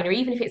with the trainer,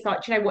 even if it's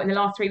like, do you know what, in the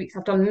last 3 weeks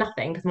I've done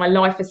nothing because my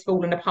life has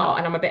fallen apart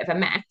and I'm a bit of a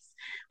mess,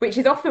 which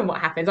is often what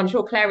happens. I'm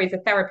sure Claire is a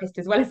therapist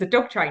as well as a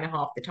dog trainer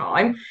half the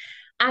time.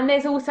 And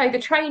there's also the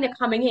trainer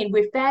coming in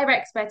with their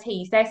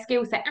expertise, their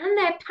skill set, and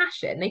their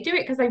passion. They do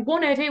it because they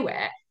want to do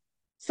it.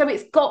 So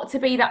it's got to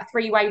be that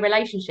three-way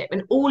relationship.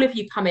 And all of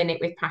you come in it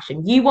with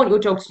passion. You want your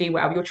dog to do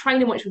well, your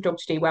trainer wants your dog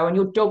to do well, and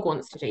your dog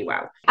wants to do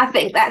well. I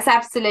think that's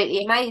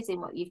absolutely amazing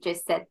what you've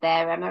just said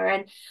there, Emma.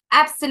 And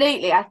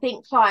absolutely, I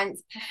think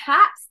clients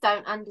perhaps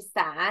don't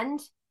understand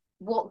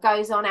what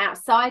goes on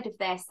outside of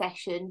their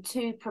session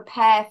to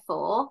prepare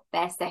for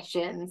their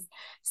sessions.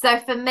 So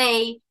for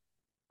me,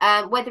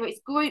 whether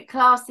it's group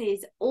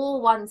classes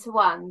or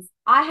one-to-ones,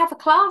 I have a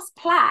class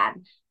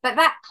plan, but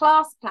that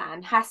class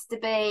plan has to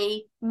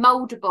be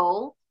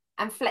moldable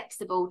and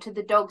flexible to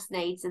the dog's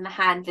needs and the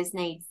handler's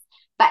needs.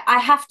 But I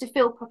have to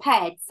feel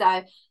prepared.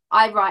 So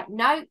I write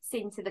notes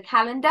into the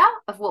calendar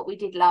of what we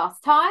did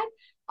last time.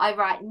 I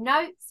write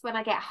notes when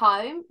I get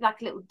home,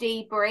 like a little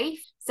debrief,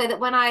 so that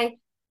when I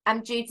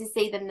am due to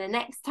see them the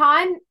next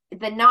time,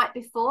 the night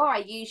before,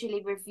 I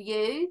usually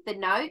review the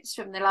notes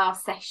from the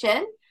last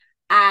session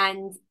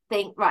and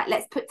think, right,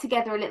 let's put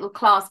together a little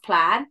class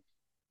plan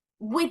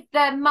with the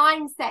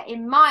mindset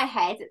in my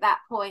head at that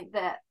point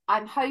that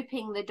I'm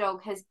hoping the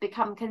dog has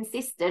become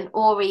consistent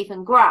or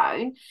even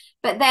grown.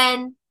 But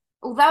then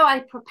although I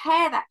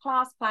prepare that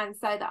class plan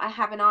so that I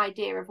have an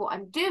idea of what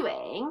I'm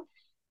doing,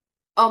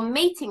 on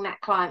meeting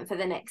that client for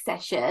the next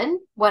session,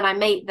 when I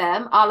meet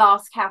them, I'll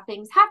ask how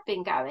things have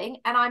been going,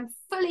 and I'm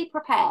fully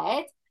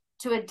prepared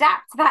to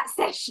adapt that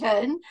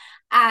session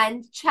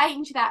and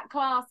change that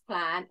class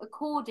plan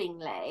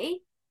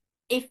accordingly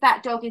if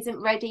that dog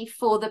isn't ready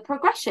for the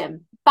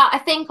progression. But I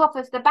think off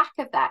of the back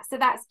of that, so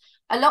that's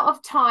a lot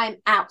of time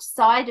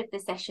outside of the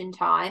session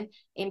time,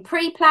 in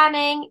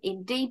pre-planning,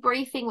 in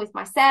debriefing with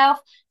myself.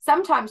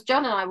 Sometimes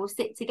John and I will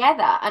sit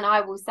together and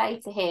I will say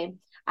to him,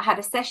 I had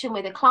a session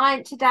with a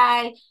client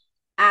today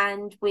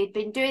and we've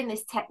been doing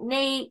this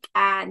technique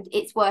and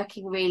it's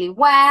working really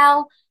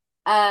well.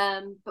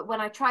 But when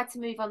I tried to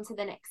move on to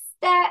the next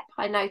step,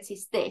 I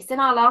noticed this,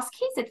 and I'll ask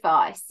his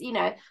advice, you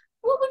know,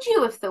 what would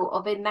you have thought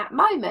of in that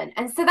moment?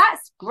 And so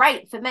that's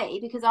great for me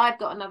because I've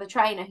got another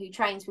trainer who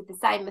trains with the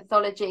same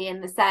methodology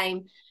and the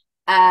same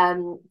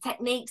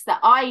techniques that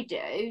I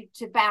do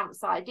to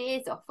bounce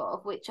ideas off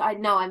of, which I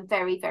know I'm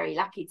very, very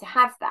lucky to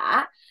have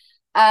that.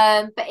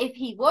 But if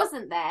he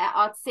wasn't there,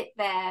 I'd sit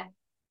there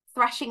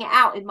thrashing it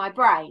out in my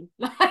brain.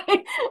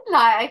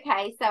 like,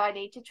 okay, so I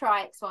need to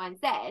try X, Y, and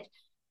Z.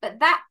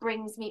 But that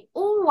brings me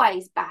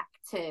always back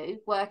to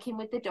working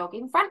with the dog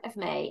in front of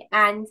me.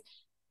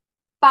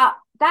 But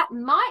that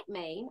might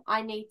mean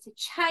I need to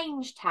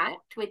change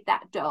tact with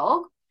that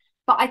dog,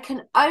 but I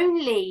can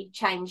only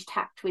change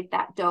tact with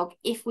that dog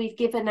if we've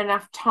given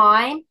enough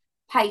time,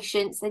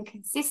 patience, and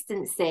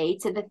consistency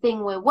to the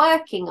thing we're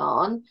working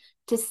on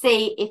to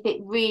see if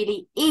it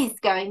really is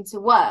going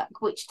to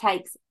work, which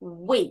takes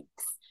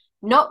weeks,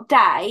 not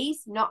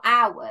days, not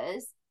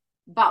hours,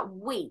 but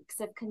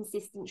weeks of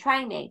consistent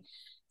training.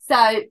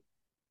 So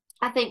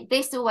I think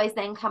this always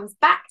then comes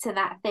back to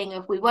that thing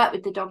of we work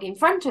with the dog in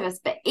front of us,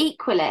 but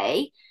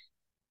equally,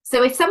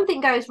 so if something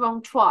goes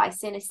wrong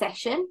twice in a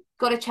session,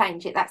 got to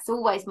change it. That's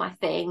always my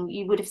thing.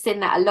 You would have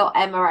seen that a lot,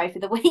 Emma, over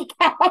the weekend.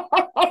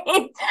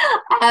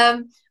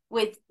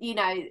 With, you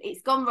know,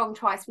 it's gone wrong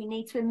twice. We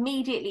need to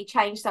immediately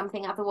change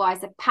something.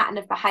 Otherwise, a pattern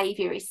of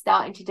behavior is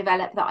starting to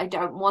develop that I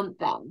don't want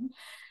them.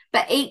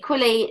 But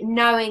equally,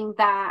 knowing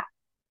that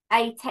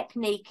a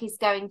technique is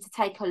going to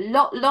take a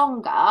lot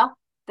longer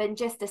than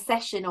just a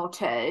session or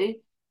two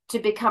to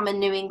become a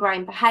new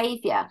ingrained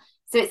behavior.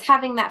 So it's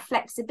having that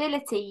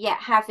flexibility, yet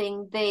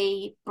having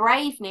the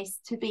braveness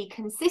to be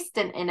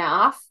consistent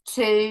enough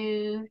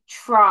to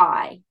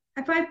try.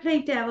 If I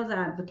play devil's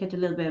advocate a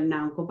little bit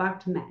now, go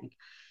back to Meg.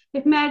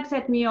 If Meg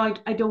said to me, oh,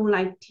 I don't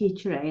like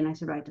teacher A, and I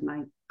said, right, and I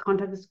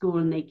contact the school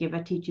and they give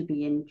her teacher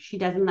B, and she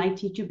doesn't like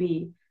teacher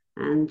B,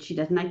 and she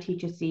doesn't like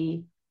teacher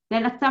C,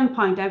 then at some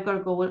point I've got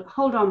to go, well,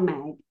 hold on,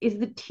 Meg, is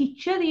the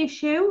teacher the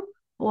issue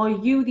or are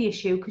you the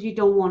issue because you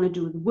don't want to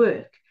do the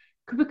work?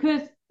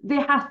 Because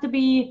there has to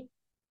be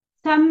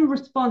some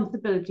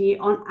responsibility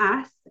on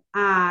us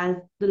as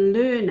the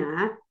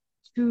learner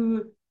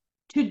to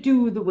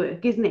do the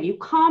work, isn't it? You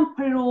can't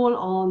put it all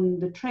on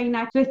the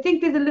trainer. So I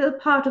think there's a little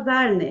part of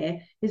that in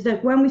there, is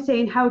that when we're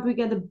saying how do we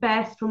get the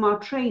best from our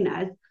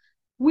trainers,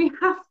 we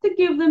have to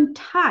give them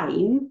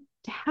time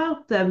to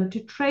help them to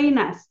train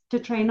us, to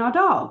train our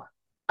dog.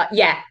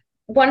 Yeah,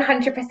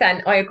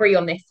 100%. I agree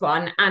on this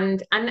one.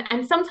 And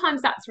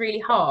sometimes that's really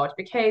hard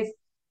because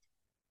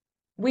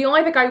we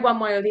either go one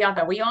way or the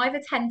other. We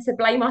either tend to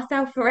blame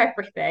ourselves for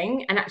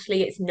everything, and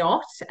actually it's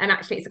not, and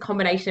actually it's a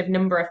combination of a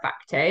number of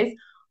factors.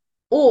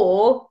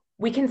 Or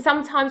we can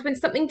sometimes, when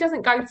something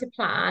doesn't go to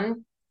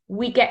plan,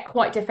 we get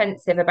quite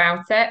defensive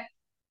about it.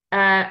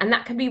 And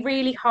that can be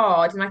really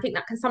hard. And I think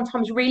that can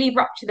sometimes really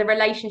rupture the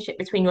relationship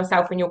between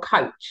yourself and your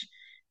coach.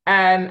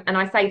 And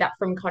I say that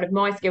from kind of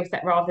my skill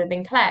set rather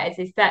than Claire's,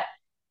 is that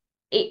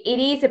it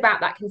is about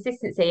that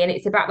consistency, and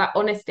it's about that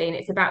honesty, and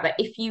it's about that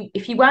if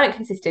you weren't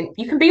consistent,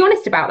 you can be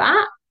honest about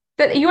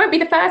that you won't be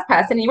the first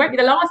person, you won't be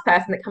the last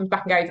person that comes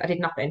back and goes, I did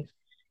nothing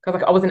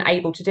because I wasn't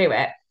able to do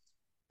it.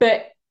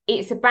 But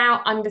it's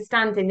about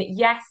understanding that,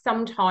 yes,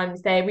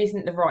 sometimes there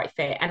isn't the right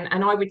fit.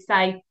 And I would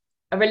say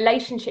a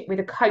relationship with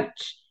a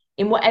coach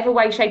in whatever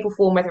way, shape, or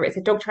form, whether it's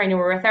a dog trainer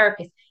or a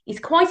therapist, is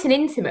quite an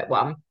intimate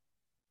one,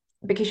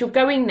 because you're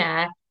going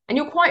there and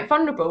you're quite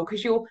vulnerable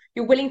because you're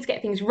willing to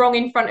get things wrong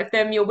in front of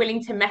them, you're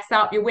willing to mess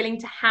up, you're willing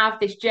to have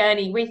this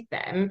journey with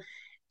them.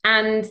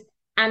 And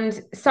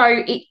so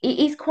it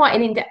is quite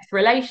an in-depth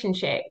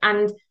relationship.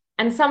 And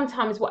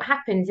sometimes what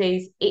happens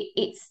is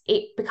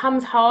it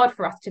becomes hard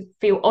for us to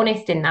feel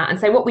honest in that. And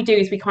so what we do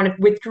is we kind of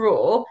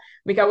withdraw.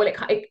 We go, well,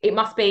 it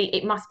must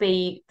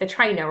be the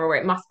trainer, or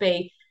it must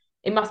be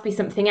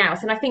something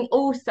else. And I think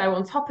also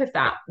on top of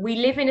that, we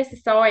live in a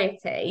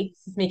society,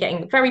 this is me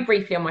getting very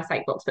briefly on my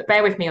soapbox, but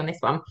bear with me on this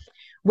one,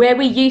 where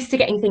we're used to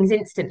getting things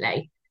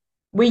instantly.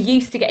 We're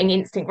used to getting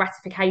instant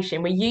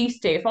gratification. We're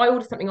used to, if I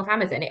order something off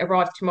Amazon, it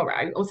arrives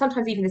tomorrow, or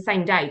sometimes even the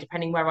same day,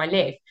 depending where I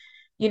live.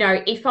 You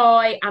know, if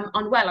I am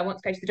unwell, I want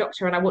to go to the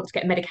doctor and I want to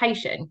get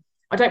medication.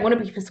 I don't want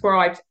to be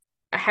prescribed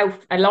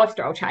a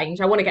lifestyle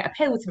change. I want to get a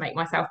pill to make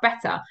myself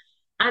better.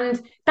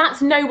 And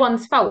that's no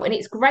one's fault. And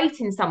it's great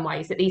in some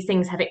ways that these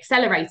things have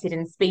accelerated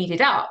and speeded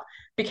up.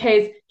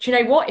 because do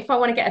you know what? If I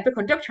want to get a book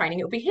on dog training,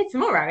 it'll be here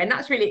tomorrow. And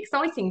that's really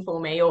exciting for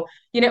me, or,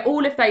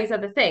 all of those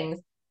other things.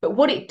 But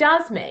what it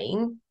does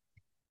mean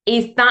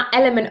is that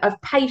element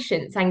of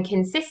patience and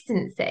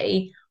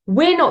consistency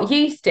we're not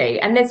used to.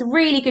 And there's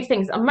really good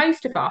things. And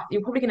most of us,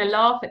 you're probably going to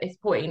laugh at this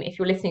point if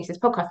you're listening to this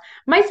podcast,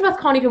 most of us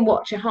can't even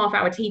watch a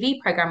half-hour TV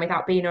program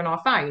without being on our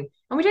phone.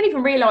 And we don't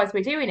even realize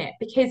we're doing it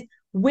because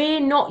we're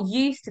not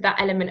used to that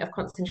element of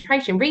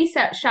concentration.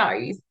 Research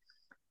shows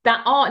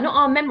that not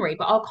our memory,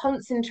 but our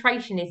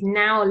concentration is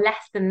now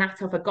less than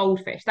that of a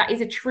goldfish. That is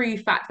a true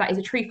fact. That is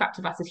a true fact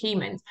of us as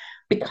humans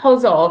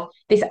because of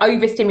this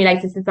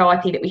overstimulated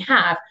society that we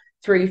have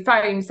through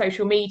phones,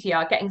 social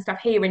media, getting stuff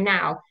here and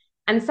now.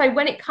 And so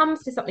when it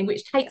comes to something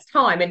which takes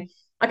time, and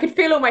I could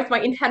feel almost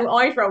my internal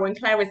eyes roll when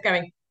Claire was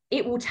going,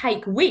 it will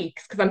take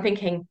weeks, because I'm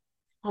thinking,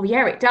 oh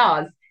yeah, it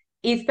does,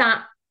 is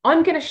that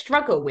I'm going to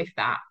struggle with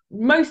that.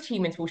 Most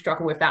humans will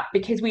struggle with that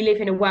because we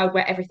live in a world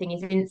where everything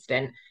is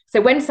instant. So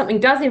when something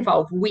does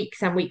involve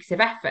weeks and weeks of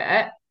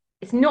effort,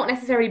 it's not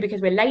necessarily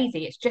because we're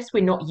lazy, it's just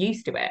we're not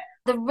used to it.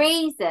 The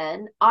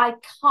reason I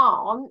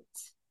can't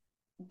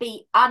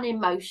be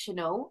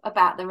unemotional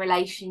about the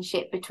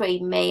relationship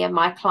between me and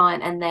my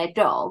client and their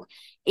dog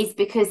is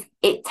because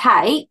it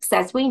takes,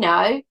 as we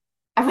know,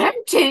 around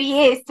 2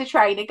 years to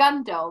train a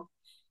gun dog.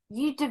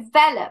 You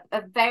develop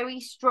a very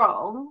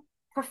strong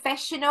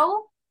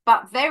professional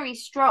but very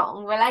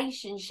strong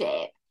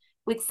relationship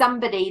with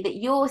somebody that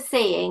you're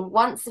seeing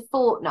once a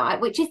fortnight,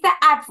 which is the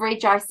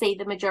average I see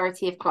the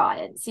majority of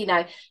clients.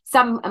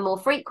 Some are more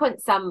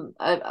frequent, some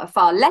are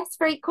far less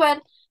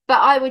frequent, but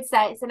I would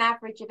say it's an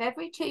average of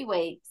every 2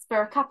 weeks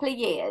for a couple of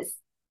years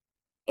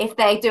if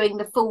they're doing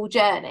the full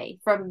journey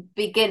from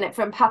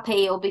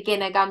puppy or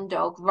beginner gun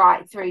dog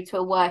right through to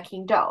a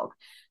working dog.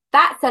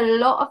 That's a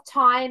lot of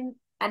time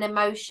and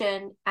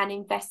emotion and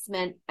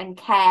investment and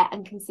care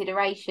and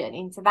consideration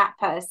into that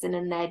person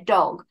and their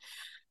dog.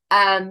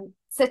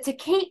 So to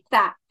keep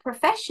that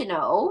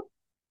professional,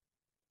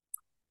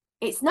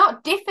 it's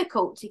not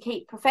difficult to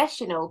keep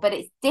professional, but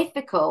it's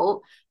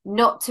difficult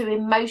not to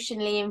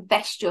emotionally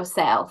invest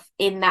yourself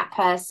in that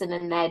person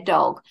and their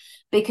dog.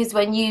 Because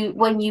when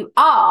you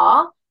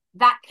are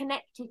that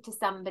connected to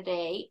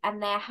somebody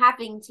and they're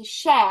having to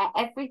share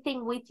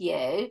everything with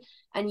you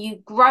and you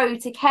grow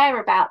to care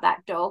about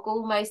that dog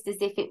almost as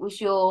if it was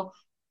your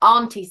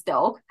auntie's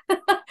dog. In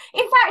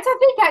fact,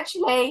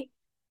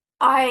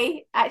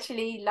 I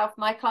actually love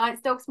my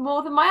clients' dogs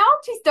more than my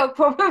auntie's dog,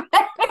 probably.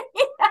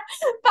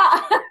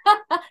 But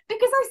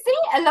because I see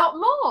it a lot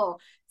more.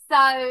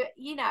 So,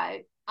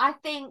 I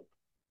think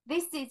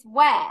this is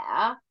where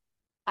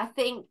I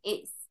think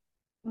it's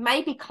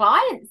maybe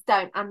clients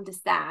don't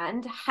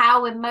understand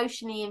how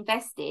emotionally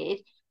invested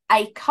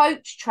a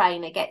coach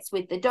trainer gets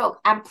with the dog.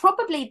 And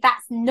probably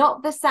that's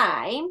not the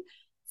same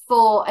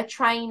for a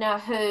trainer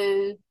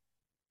who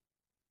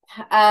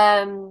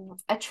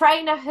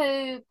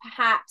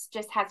perhaps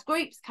just has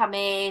groups come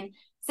in,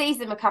 sees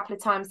them a couple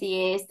of times a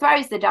year,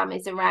 throws the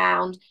dummies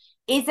around,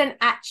 isn't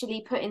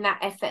actually putting that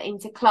effort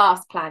into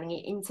class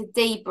planning, into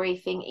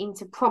debriefing,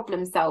 into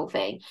problem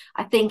solving.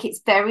 I think it's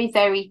very,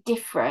 very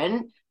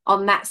different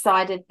on that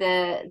side of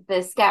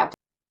the scale.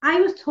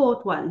 I was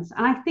taught once,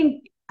 and I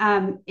think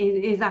it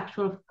is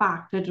actual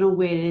fact, I don't know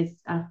where it is,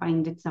 I'll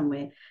find it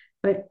somewhere,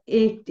 but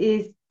it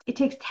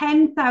takes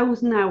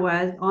 10,000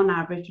 hours on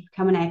average to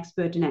become an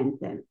expert in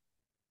anything.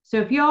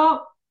 So if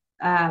your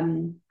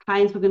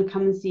clients were going to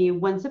come and see you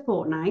once a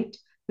fortnight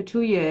for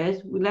 2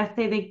 years, let's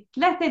say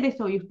they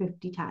saw you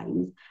 50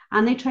 times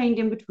and they trained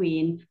in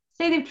between,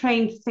 say they've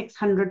trained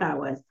 600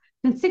 hours.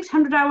 In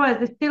 600 hours,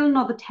 they're still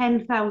not the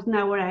 10,000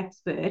 hour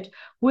expert.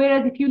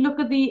 Whereas if you look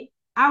at the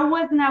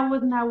hours and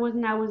hours and hours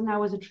and hours and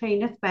hours a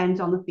trainer spends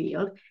on the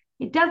field,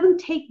 it doesn't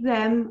take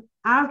them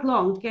as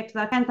long to get to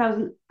that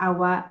 10,000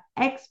 hour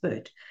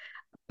expert.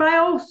 But I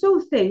also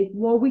think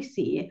what we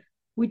see,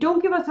 we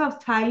don't give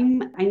ourselves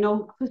time. I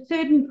know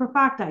for a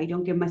fact I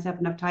don't give myself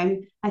enough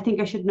time. I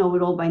think I should know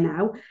it all by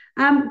now.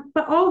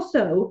 But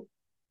also,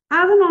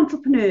 as an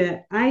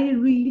entrepreneur, I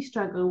really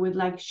struggle with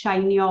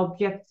shiny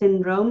object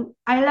syndrome.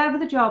 I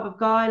love the job I've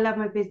got. I love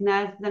my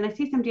business. Then I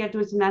see somebody else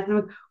doing something else and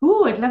I'm like,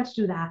 oh, I'd love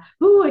to do that.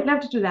 Oh, I'd love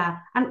to do that.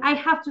 And I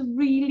have to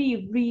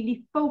really,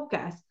 really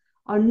focus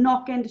on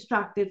not getting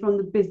distracted from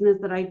the business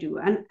that I do.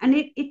 And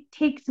it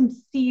takes some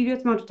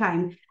serious amount of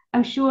time.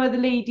 I'm sure the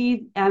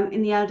ladies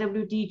in the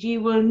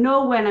LWDG will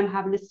know when I'm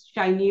having a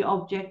shiny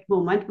object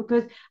moment,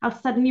 because I'll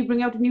suddenly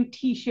bring out a new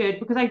t-shirt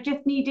because I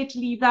just needed to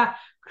leave that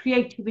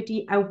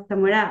creativity out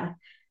somewhere else.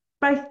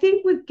 But I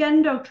think with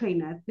gun dog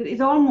trainers, it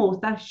is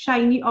almost that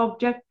shiny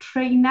object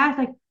trainer. It's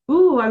like,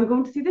 oh, I'm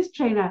going to see this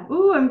trainer.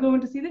 Oh, I'm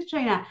going to see this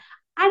trainer.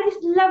 And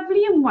it's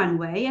lovely in one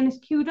way, and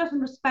it's kudos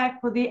and respect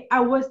for the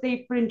hours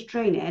they put into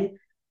training.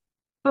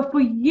 But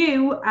for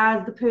you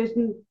as the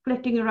person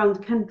flitting around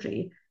the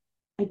country,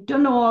 I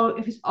don't know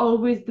if it's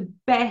always the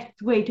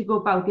best way to go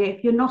about it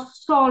if you're not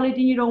solid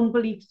in your own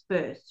beliefs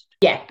first.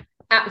 Yeah,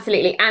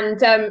 absolutely.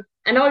 And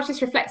I was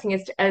just reflecting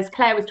as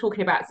Claire was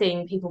talking about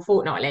seeing people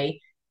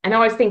fortnightly, and I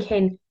was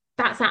thinking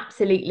that's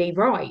absolutely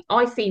right.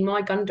 I see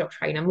my gun dog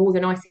trainer more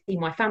than I see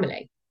my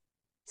family.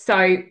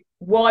 So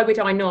why would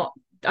I not?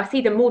 I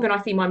see them more than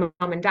I see my mum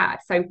and dad.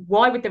 So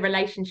why would the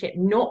relationship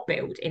not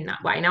build in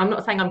that way? Now, I'm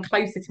not saying I'm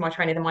closer to my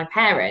trainer than my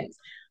parents,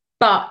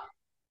 but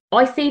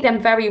I see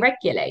them very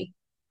regularly.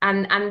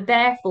 And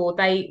therefore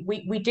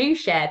we do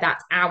share that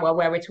hour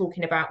where we're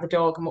talking about the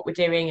dog and what we're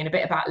doing and a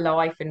bit about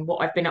life and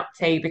what I've been up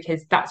to,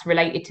 because that's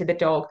related to the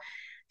dog.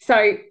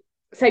 So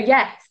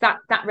yes,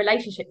 that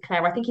relationship,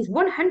 Claire, I think is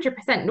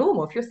 100%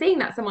 normal. If you're seeing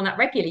that someone that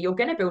regularly, you're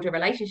going to build a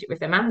relationship with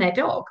them and their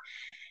dog.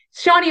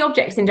 Shiny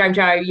object syndrome,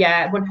 Joe,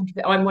 yeah, 100%,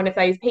 I'm one of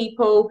those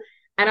people.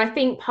 And I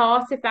think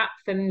part of that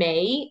for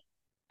me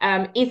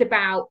is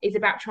about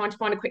trying to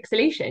find a quick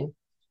solution.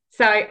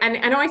 So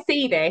and I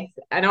see this,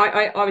 and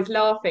I was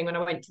laughing when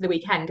I went to the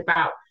weekend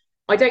about,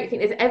 I don't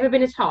think there's ever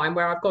been a time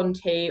where I've gone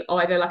to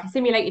either like a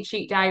simulated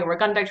shoot day or a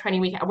Gundog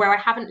training weekend where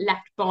I haven't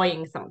left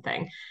buying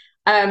something.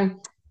 And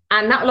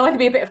that will either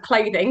be a bit of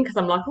clothing because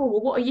I'm like, oh,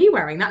 well, what are you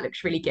wearing? That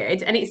looks really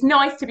good. And it's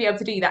nice to be able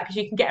to do that because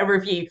you can get a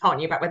review, can't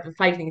you, about whether the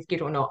clothing is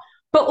good or not.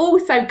 But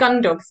also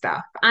Gundog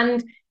stuff.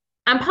 And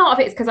part of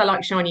it is because I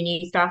like shiny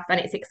new stuff, and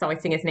it's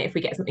exciting, isn't it, if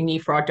we get something new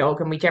for our dog,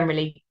 and we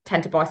generally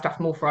tend to buy stuff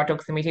more for our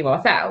dogs than we do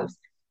ourselves.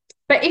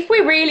 But if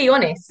we're really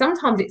honest,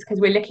 sometimes it's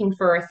because we're looking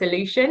for a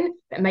solution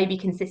that maybe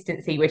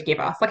consistency would give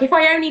us. Like if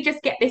I only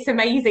just get this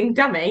amazing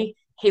dummy,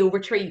 he'll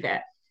retrieve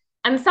it.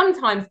 And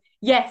sometimes,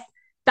 yes,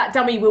 that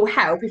dummy will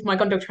help if my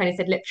gun dog trainer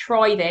said, look,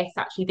 try this.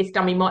 Actually, this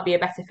dummy might be a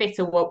better fit,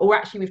 or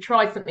actually we've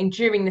tried something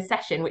during the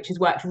session, which has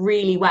worked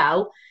really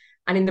well.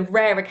 And in the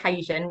rare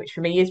occasion, which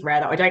for me is rare,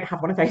 that I don't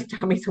have one of those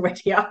dummies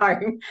already at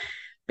home,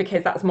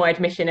 because that's my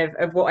admission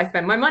of what I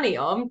spend my money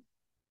on,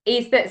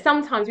 is that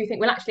sometimes we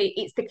think, well, actually,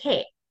 it's the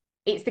kit.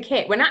 It's the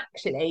kit. When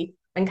actually,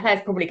 and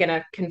Claire's probably going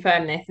to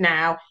confirm this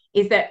now,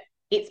 is that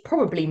it's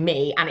probably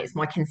me and it's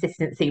my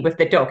consistency with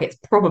the dog. It's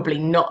probably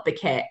not the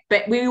kit.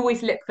 But we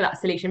always look for that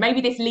solution. Maybe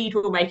this lead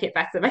will make it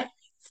better. Maybe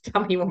this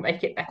dummy will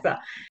make it better.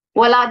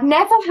 Well, I'd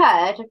never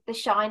heard of the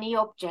shiny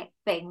object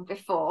thing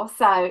before.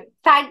 So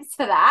thanks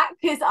for that,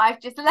 because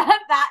I've just learned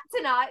that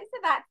tonight. So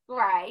that's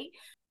great.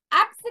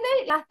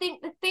 Absolutely. I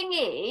think the thing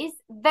is,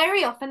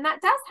 very often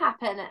that does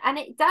happen, and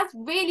it does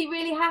really,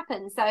 really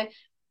happen. So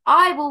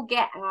I will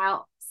get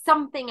out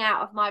something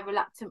out of my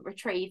reluctant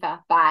retriever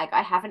bag.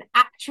 I have an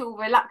actual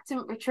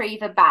reluctant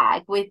retriever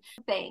bag with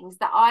things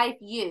that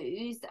I've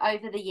used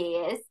over the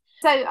years.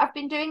 So I've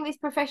been doing this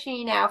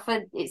professionally now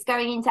for, it's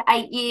going into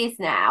 8 years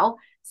now.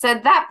 So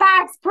that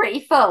bag's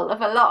pretty full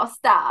of a lot of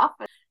stuff.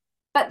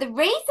 But the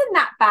reason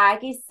that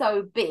bag is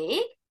so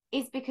big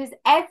is because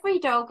every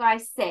dog I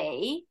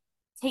see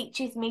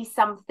teaches me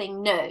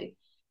something new.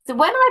 So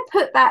when I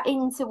put that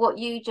into what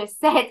you just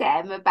said,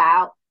 Em,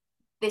 about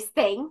this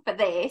thing for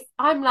this,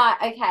 I'm like,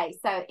 okay,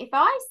 so if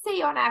I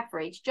see on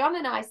average, John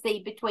and I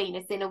see between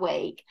us in a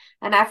week,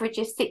 an average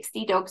of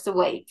 60 dogs a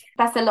week.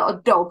 That's a lot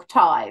of dog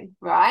time,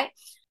 right?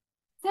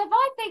 So if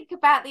I think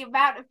about the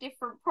amount of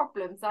different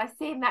problems I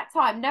see in that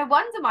time, no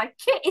wonder my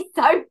kit is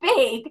so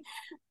big.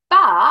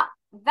 But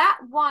that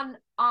one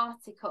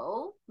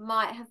article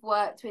might have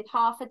worked with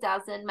half a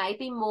dozen,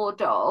 maybe more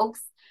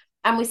dogs.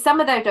 And with some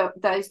of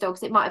those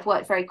dogs, it might have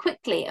worked very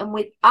quickly. And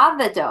with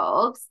other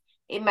dogs,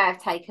 it may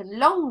have taken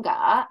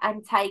longer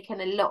and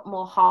taken a lot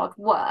more hard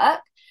work.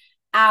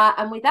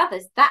 And with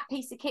others, that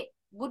piece of kit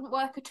wouldn't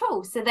work at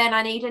all. So then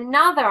I need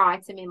another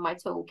item in my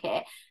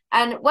toolkit.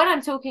 And when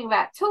I'm talking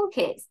about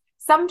toolkits,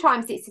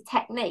 sometimes it's a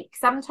technique.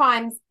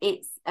 Sometimes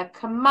it's a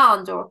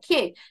command or a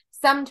cue.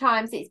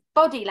 Sometimes it's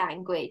body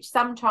language.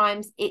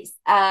 Sometimes it's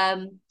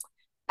a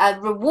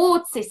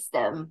reward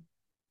system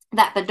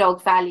that the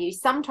dog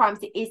values. Sometimes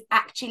it is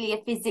actually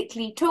a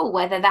physically tool,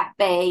 whether that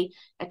be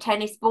a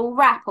tennis ball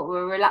wrap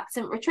or a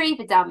reluctant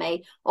retriever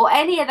dummy or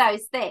any of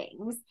those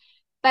things.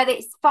 But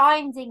it's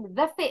finding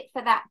the fit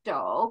for that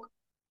dog.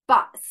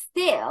 But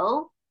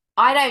still,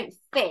 I don't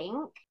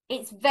think,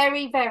 it's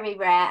very, very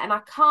rare, and I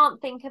can't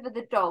think of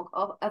a dog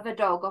off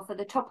of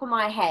the top of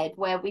my head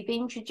where we've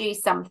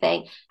introduced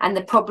something and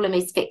the problem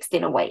is fixed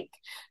in a week.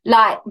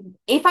 Like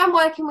if I'm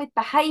working with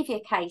behaviour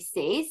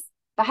cases,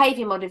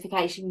 behaviour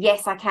modification,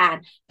 yes, I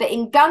can. But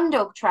in gun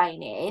dog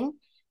training,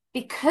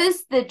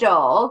 because the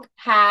dog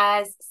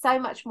has so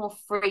much more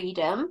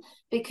freedom,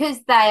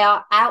 because they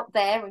are out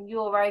there and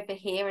you're over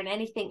here and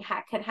anything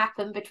can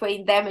happen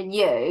between them and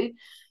you,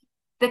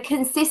 the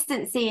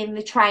consistency in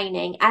the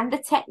training and the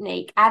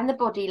technique and the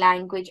body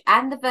language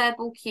and the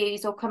verbal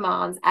cues or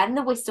commands and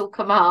the whistle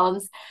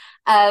commands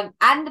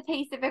and the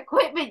piece of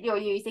equipment you're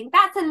using,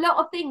 that's a lot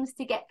of things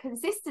to get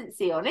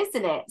consistency on,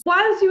 isn't it?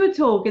 Whilst you were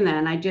talking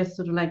then, I just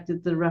sort of like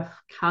did the rough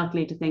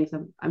calculator things.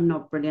 I'm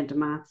not brilliant at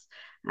maths.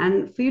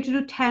 And for you to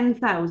do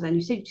 10,000,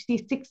 you said you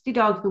see 60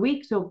 dogs a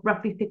week, so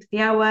roughly 60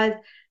 hours.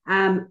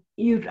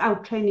 You're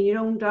out training your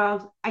own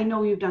dogs. I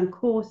know you've done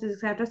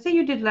courses, etc. Say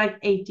you did like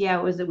 80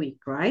 hours a week,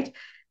 right?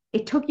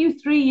 It took you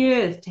 3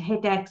 years to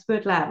hit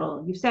expert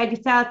level. You said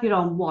yourself you're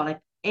on what, like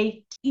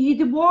 8?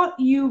 What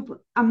you've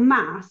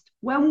amassed,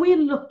 when we're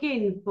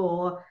looking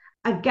for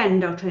a gun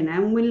dog trainer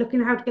and we're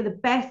looking at how to get the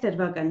best out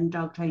of our gun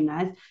dog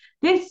trainers,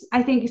 this,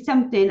 I think, is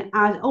something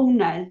as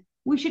owners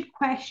we should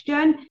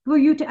question for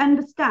you to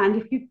understand.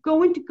 If you're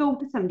going to go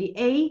to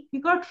somebody,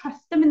 you've got to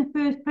trust them in the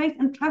first place,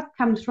 and trust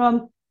comes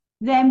from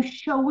them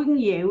showing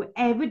you,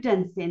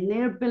 evidencing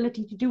their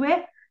ability to do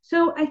it.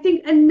 So I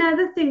think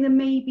another thing that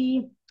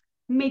maybe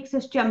makes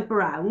us jump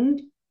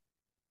around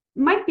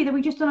might be that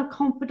we just don't have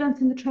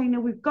confidence in the trainer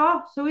we've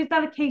got. So is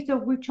that a case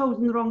of we've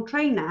chosen the wrong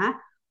trainer,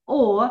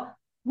 or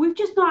we've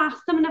just not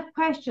asked them enough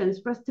questions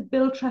for us to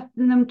build trust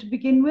in them to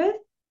begin with?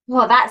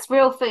 Well, that's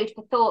real food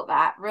for thought,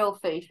 that real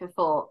food for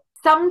thought.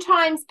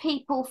 Sometimes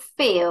people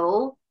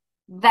feel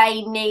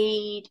they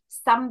need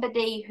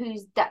somebody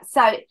who's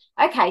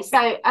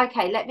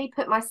okay, let me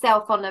put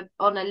myself on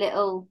a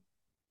little,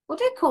 what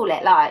do you call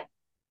it, like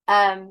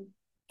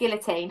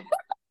guillotine.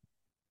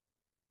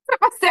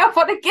 Put myself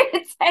on a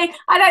guillotine.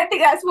 I don't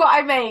think that's what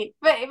I mean,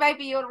 but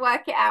maybe you'll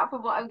work it out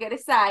from what I'm going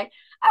to say.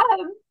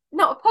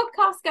 Not a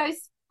podcast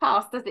goes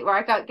past, does it, where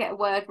I don't get a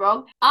word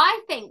wrong. I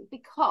think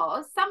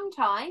because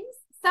sometimes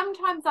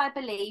I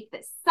believe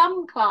that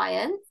some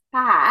clients,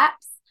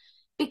 perhaps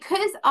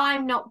because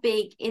I'm not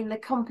big in the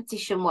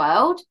competition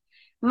world,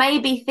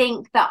 maybe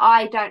think that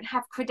I don't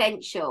have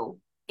credential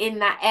in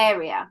that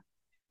area.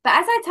 But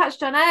as I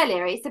touched on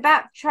earlier, it's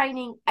about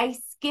training a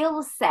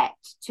skill set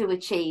to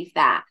achieve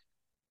that.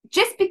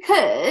 Just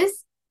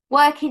because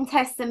working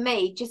tests and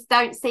me just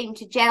don't seem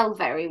to gel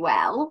very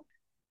well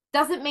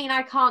doesn't mean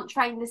I can't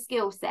train the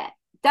skill set.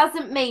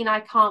 Doesn't mean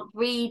I can't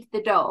read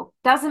the dog.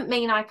 Doesn't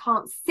mean I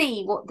can't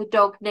see what the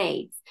dog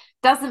needs.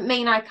 Doesn't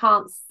mean I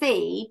can't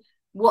see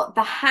what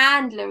the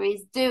handler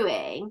is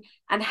doing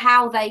and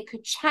how they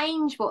could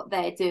change what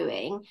they're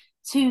doing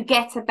to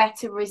get a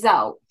better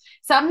result.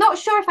 So I'm not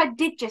sure if I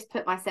did just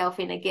put myself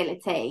in a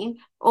guillotine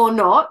or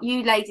not.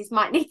 You ladies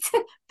might need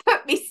to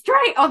put me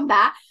straight on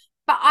that.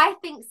 But I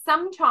think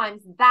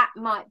sometimes that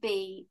might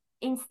be,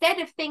 instead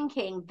of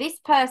thinking this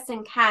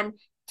person can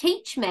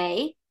teach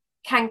me,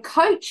 can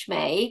coach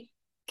me,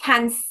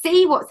 can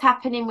see what's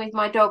happening with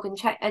my dog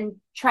and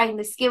train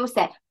the skill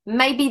set,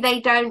 maybe they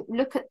don't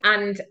look at.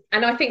 And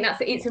I think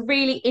it's a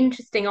really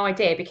interesting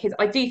idea, because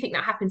I do think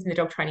that happens in the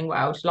dog training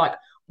world. Like,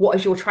 what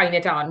has your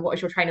trainer done? What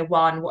has your trainer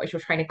won? What has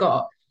your trainer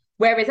got?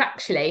 Whereas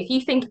actually, if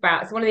you think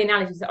about, so one of the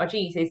analogies that I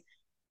use is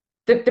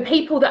the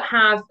people that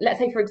have, let's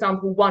say, for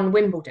example, won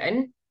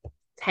Wimbledon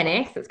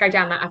tennis, let's go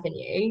down that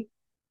avenue,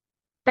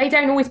 they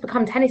don't always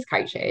become tennis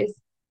coaches.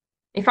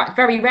 In fact,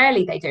 very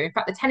rarely they do. In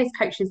fact, the tennis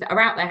coaches that are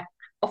out there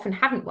often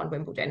haven't won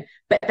Wimbledon,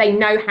 but they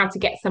know how to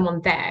get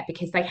someone there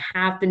because they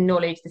have the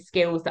knowledge, the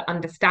skills, the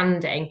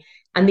understanding,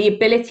 and the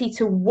ability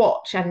to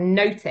watch and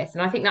notice.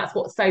 And I think that's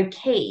what's so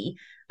key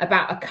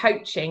about a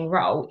coaching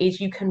role,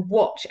 is you can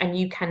watch and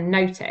you can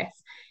notice.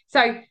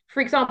 So,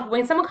 for example,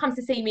 when someone comes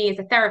to see me as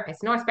a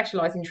therapist, and I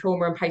specialise in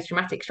trauma and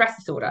post-traumatic stress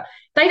disorder,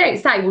 they don't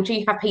say, well, do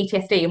you have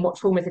PTSD and what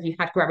traumas have you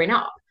had growing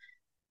up?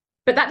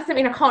 But that doesn't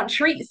mean I can't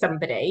treat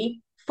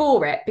somebody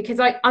for it, because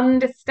I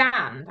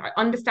understand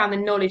the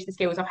knowledge, the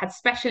skills. I've had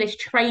specialist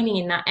training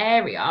in that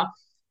area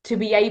to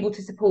be able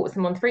to support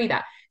someone through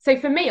that. So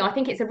for me, I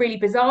think it's a really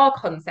bizarre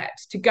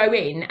concept to go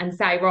in and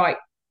say, right,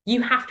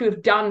 you have to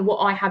have done what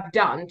I have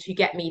done to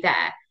get me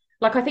there.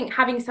 Like, I think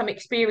having some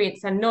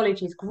experience and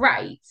knowledge is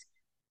great,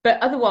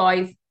 but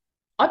otherwise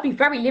I'd be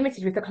very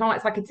limited with the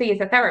clients I could see as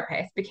a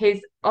therapist, because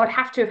I'd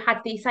have to have had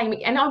the same,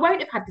 and I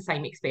won't have had the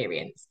same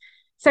experience.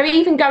 So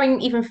even going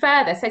even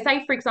further, so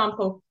say, for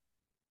example,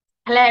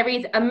 Claire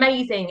is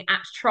amazing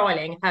at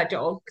trialing her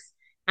dogs,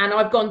 and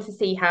I've gone to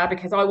see her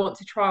because I want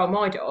to trial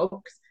my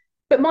dogs,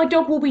 but my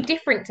dog will be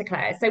different to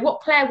Claire. So what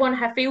Claire won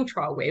her field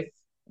trial with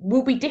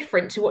will be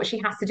different to what she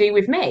has to do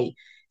with me.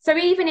 So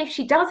even if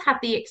she does have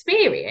the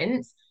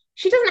experience,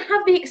 she doesn't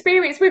have the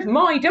experience with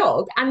my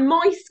dog and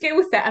my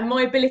skill set and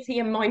my ability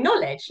and my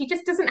knowledge. She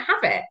just doesn't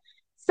have it.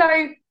 So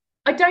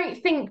I don't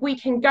think we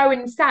can go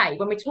and say,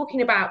 when we're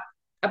talking about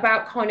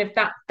kind of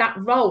that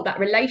role, that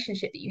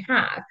relationship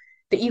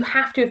that you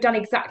have to have done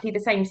exactly the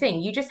same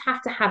thing. You just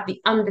have to have the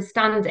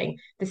understanding,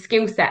 the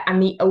skill set,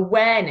 and the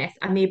awareness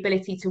and the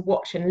ability to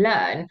watch and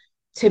learn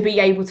to be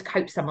able to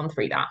coach someone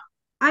through that.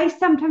 I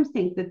sometimes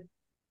think that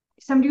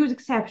somebody who's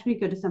exceptionally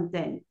good at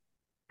something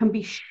can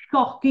be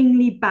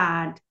shockingly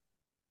bad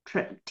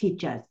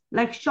teachers,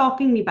 like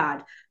shockingly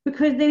bad,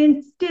 because they're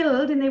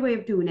instilled in their way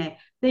of doing it.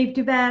 They've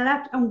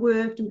developed and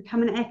worked and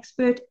become an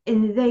expert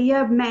in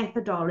their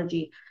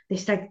methodology.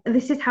 This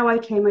is how I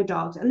train my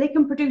dogs, and they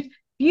can produce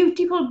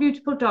beautiful,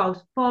 beautiful dogs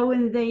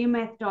following their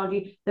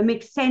methodology that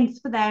makes sense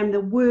for them,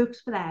 that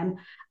works for them.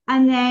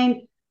 And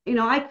then,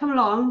 I come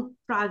along,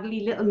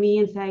 fraggly little me,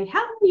 and say,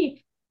 help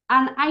me.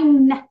 And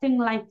I'm nothing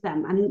like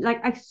them. And like,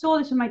 I saw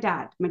this with my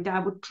dad. My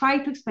dad would try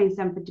to explain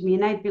something to me,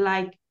 and I'd be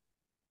like,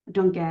 I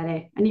don't get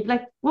it. And he'd be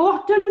like, well,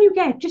 what don't you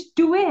get? Just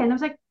do it. And I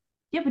was like,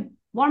 yeah, but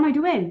what am I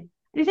doing? And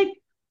he's like,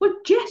 well,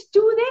 just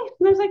do this.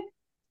 And I was like,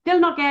 still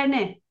not getting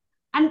it.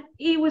 And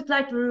he was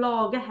like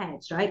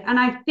loggerheads, right? And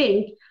I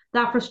think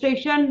that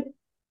frustration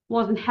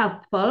wasn't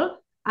helpful,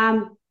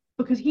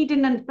 because he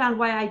didn't understand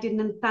why I didn't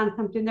understand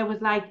something that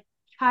was like,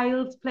 you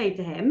child's play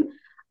to him.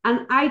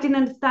 And I didn't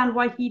understand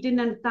why he didn't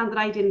understand that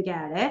I didn't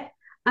get it.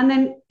 And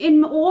then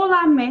in all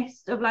that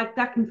mist of like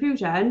that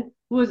confusion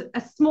was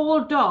a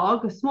small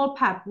dog, a small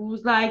pup who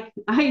was like,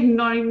 I'm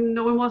not even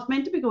knowing what's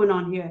meant to be going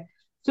on here.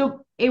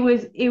 So it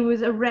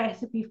was a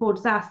recipe for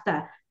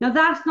disaster. Now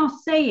that's not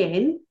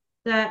saying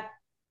that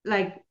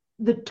like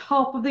the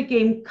top of the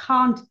game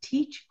can't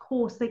teach, of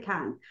course they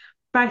can.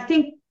 But I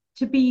think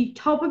to be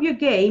top of your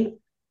game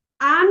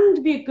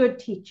and be a good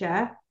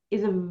teacher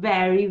is a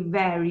very,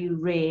 very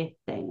rare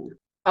thing.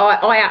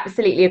 I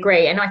absolutely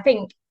agree. And I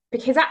think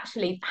because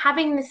actually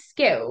having the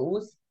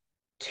skills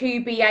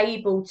to be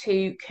able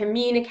to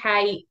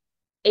communicate,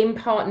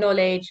 impart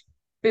knowledge,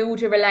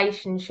 build a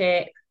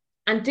relationship,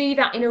 and do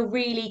that in a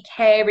really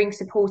caring,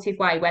 supportive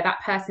way where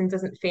that person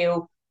doesn't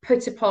feel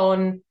put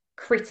upon,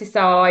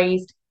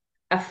 criticized,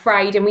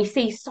 afraid. And we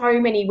see so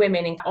many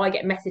women, and I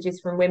get messages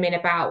from women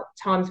about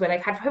times where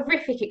they've had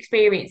horrific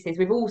experiences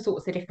with all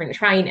sorts of different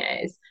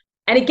trainers.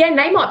 And again,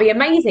 they might be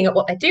amazing at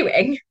what they're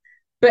doing,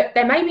 but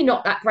they're maybe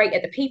not that great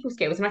at the people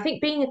skills. And I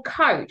think being a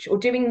coach or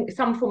doing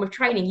some form of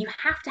training, you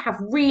have to have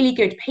really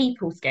good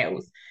people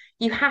skills.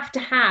 You have to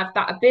have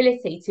that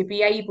ability to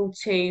be able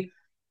to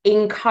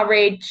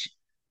encourage,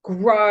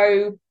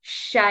 grow,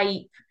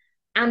 shape,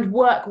 and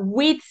work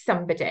with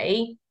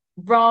somebody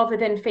rather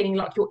than feeling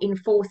like you're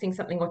enforcing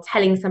something or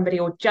telling somebody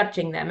or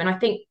judging them. And I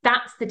think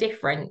that's the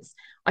difference.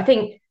 I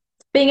think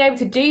being able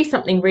to do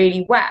something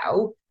really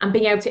well and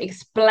being able to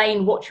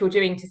explain what you're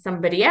doing to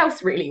somebody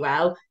else really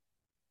well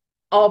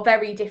are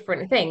very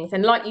different things.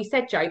 And like you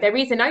said, Jo, there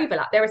is an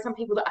overlap. There are some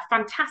people that are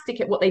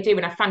fantastic at what they do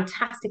and are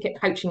fantastic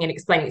at coaching and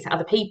explaining it to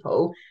other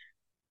people,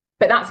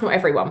 but that's not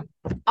everyone.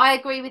 I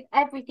agree with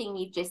everything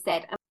you've just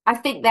said. I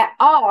think there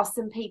are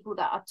some people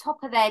that are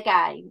top of their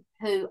game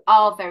who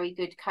are very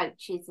good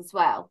coaches as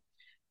well,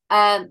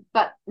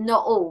 but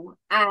not all.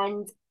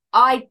 And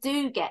I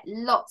do get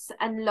lots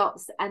and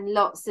lots and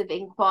lots of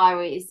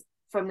inquiries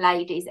from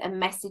ladies and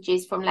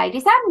messages from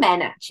ladies and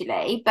men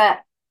actually, but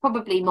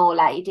probably more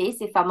ladies,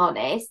 if I'm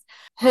honest,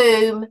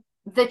 whom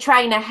the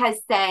trainer has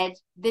said,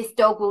 this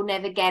dog will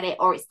never get it,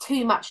 or it's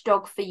too much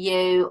dog for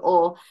you,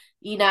 or,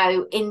 you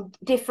know, in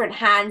different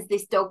hands,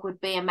 this dog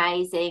would be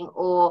amazing,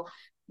 or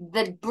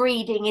the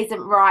breeding isn't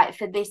right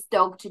for this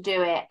dog to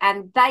do it.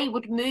 And they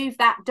would move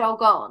that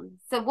dog on.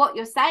 So what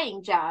you're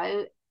saying,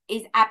 Jo,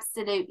 is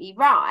absolutely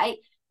right.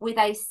 With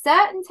a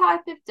certain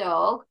type of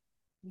dog,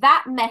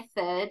 that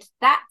method,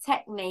 that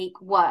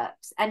technique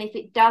works. And if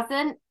it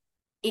doesn't,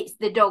 it's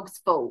the dog's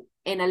fault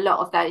in a lot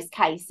of those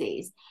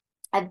cases.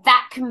 And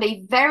that can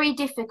be very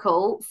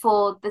difficult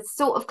for the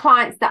sort of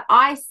clients that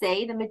I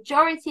see. The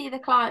majority of the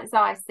clients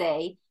I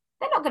see,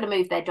 they're not going to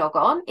move their dog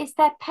on. It's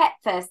their pet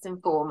first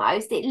and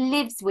foremost. It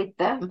lives with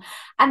them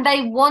and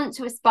they want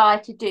to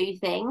aspire to do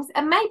things.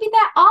 And maybe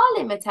there are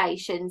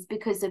limitations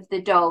because of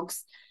the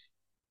dog's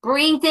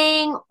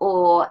breeding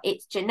or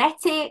its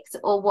genetics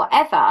or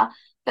whatever.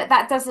 But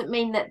that doesn't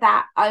mean that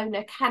that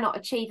owner cannot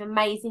achieve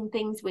amazing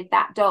things with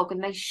that dog,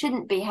 and they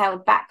shouldn't be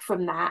held back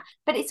from that.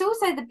 But it's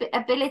also the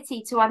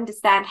ability to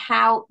understand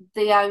how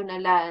the owner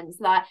learns.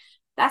 Like,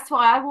 that's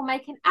why I will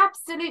make an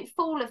absolute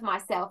fool of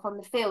myself on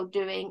the field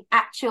doing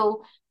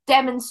actual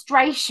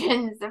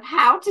demonstrations of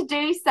how to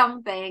do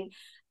something,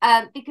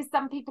 because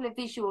some people are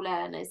visual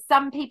learners.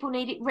 Some people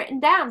need it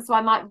written down, so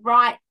I might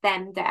write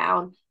them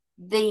down,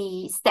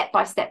 the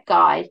step-by-step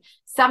guide.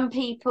 Some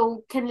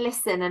people can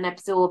listen and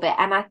absorb it,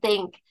 and I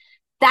think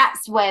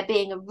that's where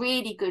being a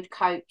really good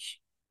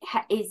coach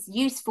is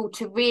useful,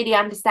 to really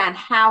understand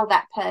how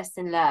that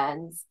person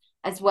learns,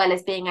 as well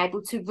as being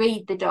able to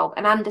read the dog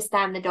and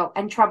understand the dog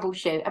and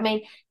troubleshoot. I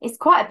mean, it's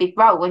quite a big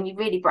role when you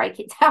really break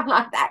it down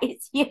like that.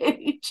 It's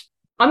huge.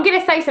 I'm going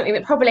to say something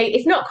that probably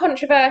is not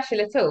controversial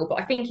at all, but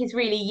I think is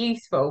really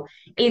useful,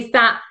 is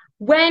that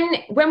when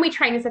we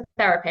train as a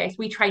therapist,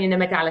 we train in a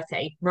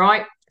modality,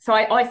 right? So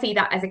I see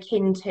that as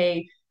akin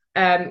to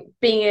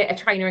being a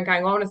trainer and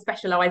going, I want to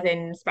specialise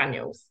in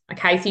spaniels.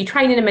 Okay, so you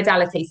train in a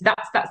modality. So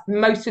that's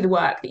most of the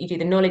work that you do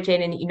the knowledge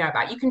in and that you know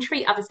about. You can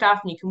treat other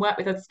stuff and you can work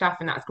with other stuff,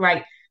 and that's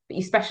great, but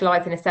you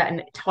specialise in a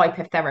certain type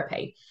of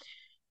therapy.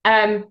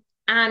 And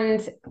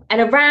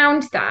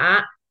around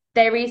that,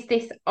 there is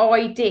this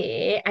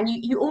idea, and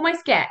you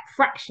almost get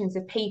fractions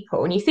of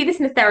people, and you see this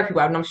in the therapy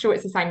world, and I'm sure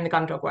it's the same in the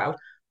Gundog world,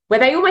 where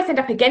they almost end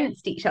up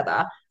against each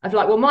other of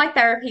like, well, my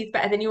therapy is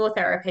better than your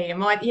therapy, and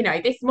my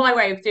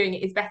way of doing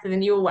it is better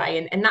than your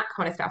way, and that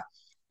kind of stuff.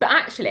 But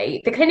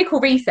actually, the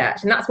clinical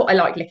research, and that's what I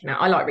like looking at,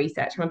 I like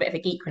research, I'm a bit of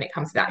a geek when it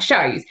comes to that,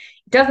 shows it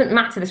doesn't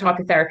matter the type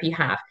of therapy you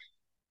have.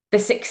 The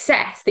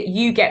success that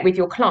you get with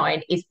your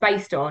client is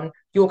based on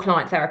your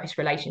client-therapist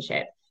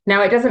relationship.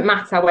 Now, it doesn't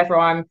matter whether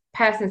I'm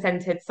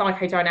person-centered,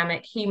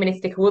 psychodynamic,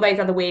 humanistic, all those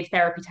other weird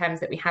therapy terms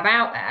that we have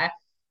out there.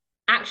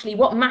 Actually,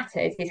 what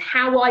matters is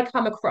how I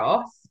come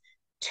across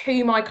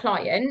to my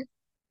client,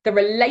 the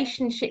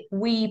relationship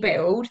we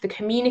build, the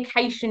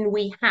communication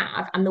we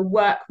have, and the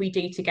work we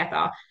do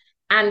together.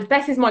 And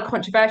this is my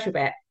controversial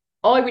bit.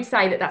 I would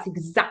say that that's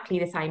exactly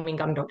the same in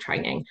Gundog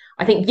training.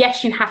 I think,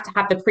 yes, you have to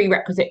have the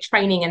prerequisite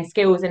training and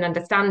skills and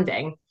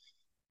understanding,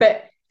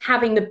 but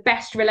having the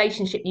best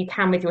relationship you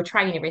can with your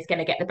trainer is going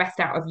to get the best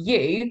out of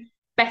you,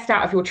 best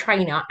out of your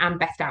trainer, and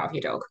best out of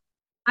your dog.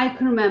 I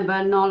can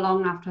remember not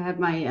long after I had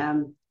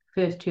my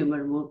first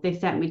tumour removed, they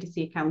sent me to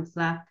see a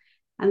counsellor,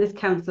 and this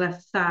counsellor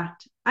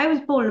I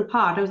was falling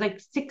apart. I was like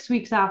 6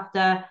 weeks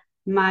after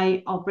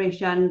my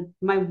operation,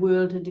 my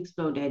world had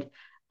exploded.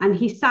 And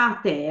he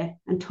sat there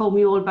and told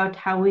me all about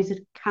how his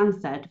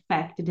cancer had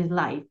affected his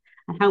life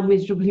and how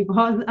miserable he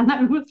was. And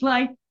I was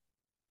like,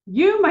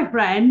 you, my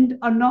friend,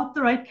 are not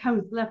the right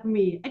counsellor for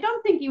me. I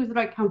don't think he was the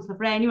right counsellor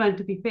for anyone,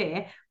 to be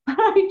fair, but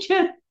I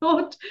just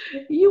thought,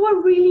 you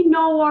are really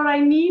not what I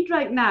need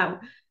right now.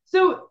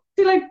 So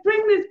to like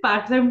bring this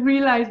back, because I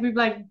realised we've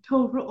like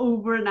told for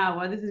over an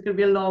hour. This is going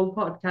to be a long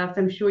podcast.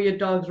 I'm sure your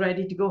dog's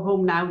ready to go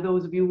home now,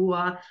 those of you who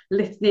are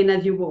listening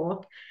as you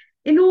walk.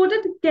 In order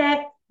to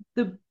get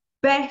the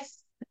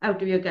best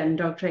out of your gun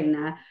dog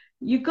trainer,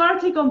 you've got to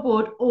take on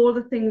board all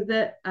the things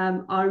that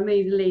our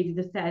amazing ladies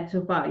have said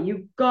so far.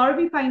 You've got to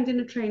be finding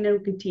a trainer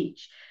who can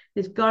teach.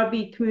 There's got to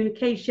be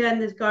communication.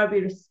 There's got to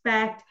be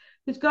respect.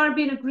 There's got to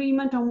be an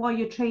agreement on what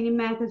your training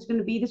method is going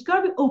to be. There's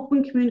got to be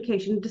open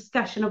communication,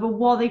 discussion about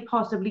what they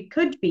possibly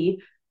could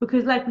be.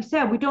 Because like we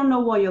said, we don't know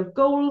what your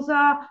goals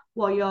are,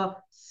 what your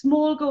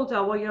small goals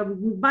are, what your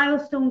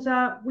milestones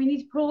are. We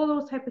need to put all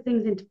those type of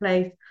things into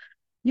place.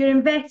 You're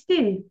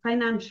investing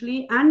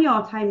financially and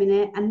your time in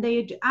it,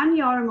 and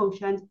your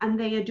emotions, and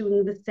they are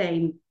doing the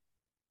same.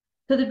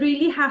 So there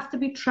really has to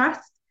be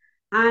trust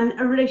and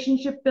a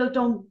relationship built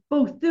on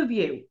both of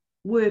you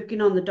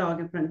working on the dog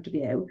in front of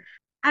you.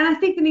 And I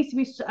think there needs to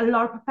be a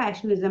lot of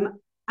professionalism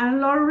and a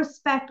lot of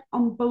respect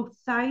on both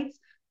sides.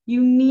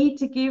 You need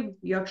to give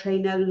your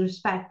trainer the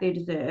respect they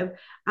deserve.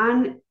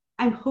 And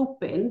I'm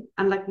hoping,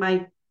 and like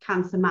my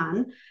cancer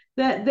man,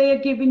 that they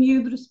are giving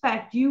you the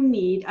respect you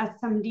need as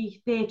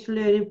somebody there to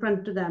learn in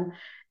front of them.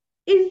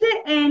 Is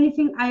there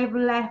anything I have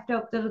left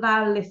out of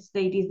that list,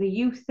 ladies, that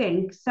you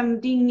think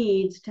somebody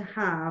needs to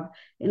have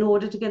in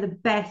order to get the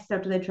best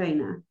out of their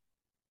trainer?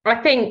 I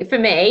think for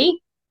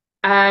me,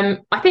 I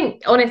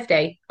think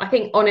honesty. I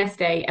think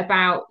honesty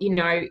about,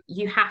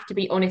 you have to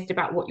be honest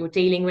about what you're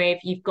dealing with.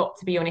 You've got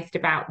to be honest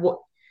about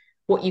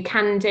what you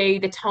can do,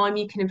 the time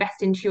you can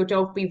invest into your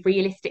dog. Be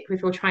realistic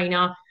with your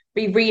trainer.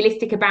 Be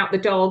realistic about the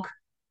dog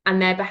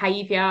and their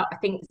behaviour. I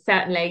think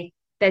certainly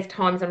there's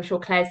times, I'm sure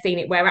Claire's seen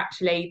it, where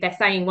actually they're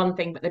saying one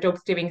thing but the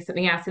dog's doing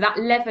something else. So that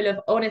level of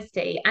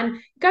honesty, and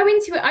go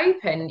into it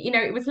open.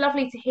 It was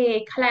lovely to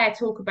hear Claire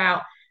talk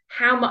about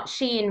how much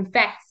she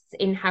invests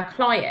in her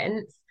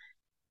clients.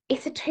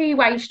 It's a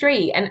two-way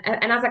street. And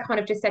as I kind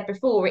of just said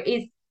before, it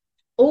is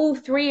all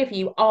three of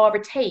you are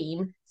a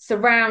team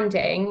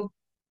surrounding,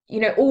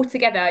 all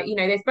together,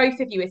 there's both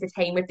of you as a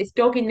team with this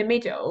dog in the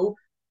middle,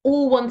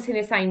 all wanting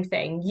the same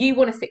thing. You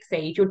want to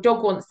succeed, your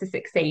dog wants to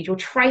succeed, your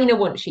trainer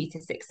wants you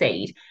to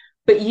succeed,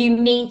 but you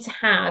need to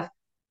have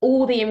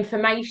all the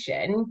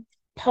information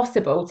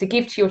possible to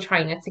give to your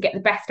trainer to get the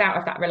best out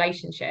of that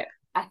relationship.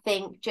 I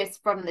think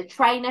just from the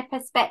trainer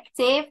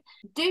perspective,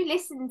 do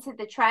listen to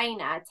the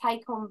trainer,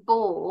 take on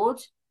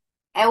board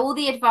all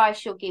the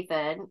advice you're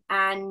given,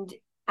 and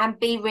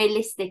be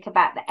realistic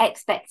about the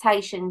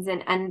expectations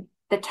and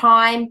the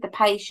time, the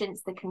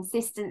patience, the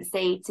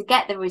consistency to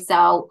get the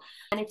result.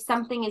 And if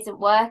something isn't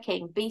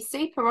working, be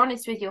super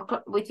honest with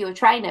your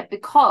trainer,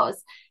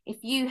 because if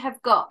you have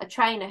got a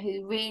trainer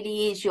who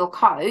really is your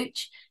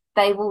coach,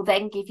 they will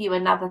then give you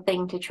another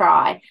thing to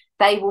try.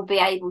 They will be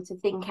able to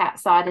think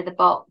outside of the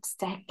box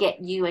to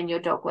get you and your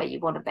dog where you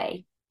want to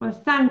be. Well,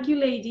 thank you,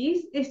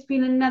 ladies. It's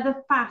been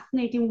another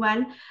fascinating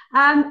one.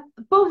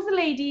 Both the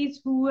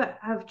ladies who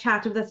have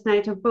chatted with us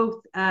tonight have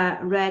both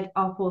read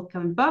our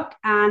forthcoming book,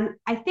 and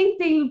I think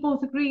they will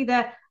both agree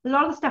that a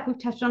lot of the stuff we've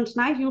touched on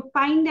tonight, you'll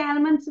find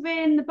elements of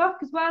it in the book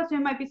as well, so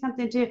it might be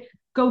something to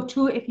go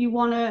to if you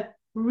want to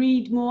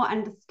read more,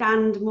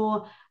 understand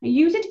more, and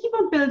use it to keep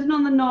on building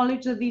on the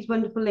knowledge that these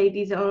wonderful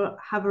ladies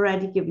have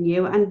already given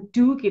you and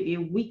do give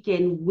you week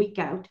in, week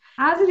out.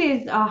 As it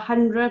is our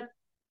 100th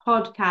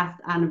podcast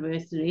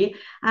anniversary,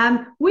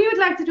 we would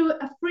like to do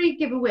a free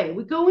giveaway.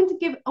 We're going to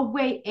give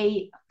away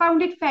a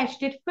Found It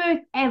Fetched It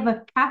first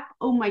ever cap.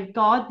 Oh my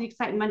god, the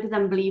excitement is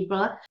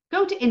unbelievable.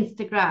 Go to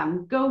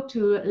Instagram, go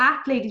to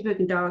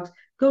 @ladiesworkingdogs,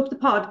 go to the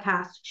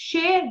podcast,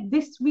 share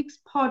this week's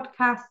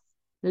podcast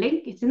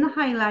link, it's in the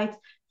highlights,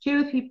 share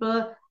with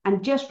people,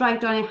 and just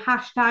write on a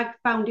hashtag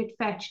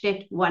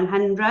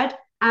FoundItFetchedIt100,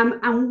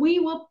 and we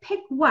will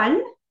pick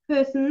one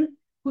person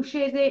who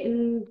shares it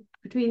in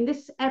between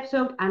this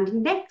episode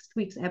and next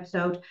week's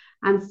episode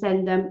and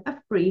send them a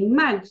free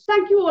mug.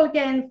 Thank you all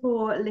again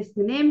for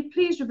listening in.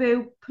 Please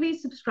review,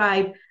 please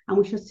subscribe, and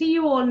we shall see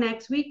you all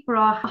next week for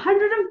our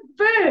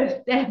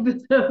 101st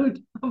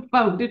episode of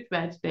Found It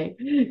Fetched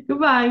It.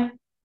 Goodbye.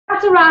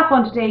 That's a wrap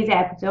on today's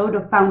episode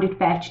of Found It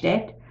Fetched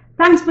It.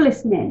 Thanks for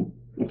listening.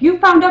 If you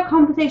found our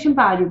conversation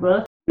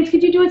valuable, please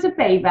could you do us a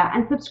favour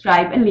and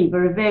subscribe and leave a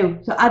review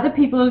so other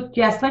people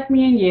just like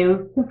me and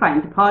you can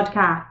find the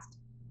podcast.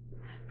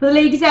 For the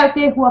ladies out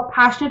there who are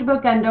passionate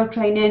about gun dog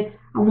training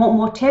and want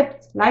more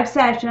tips, live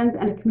sessions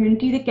and a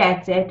community that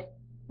gets it,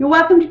 You're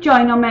welcome to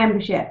join our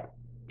membership.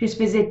 Just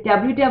visit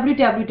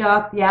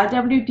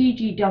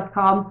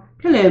www.thelwdg.com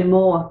to learn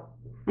more.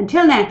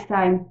 Until next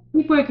time,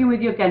 keep working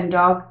with your gun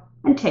dog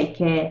and take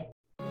care.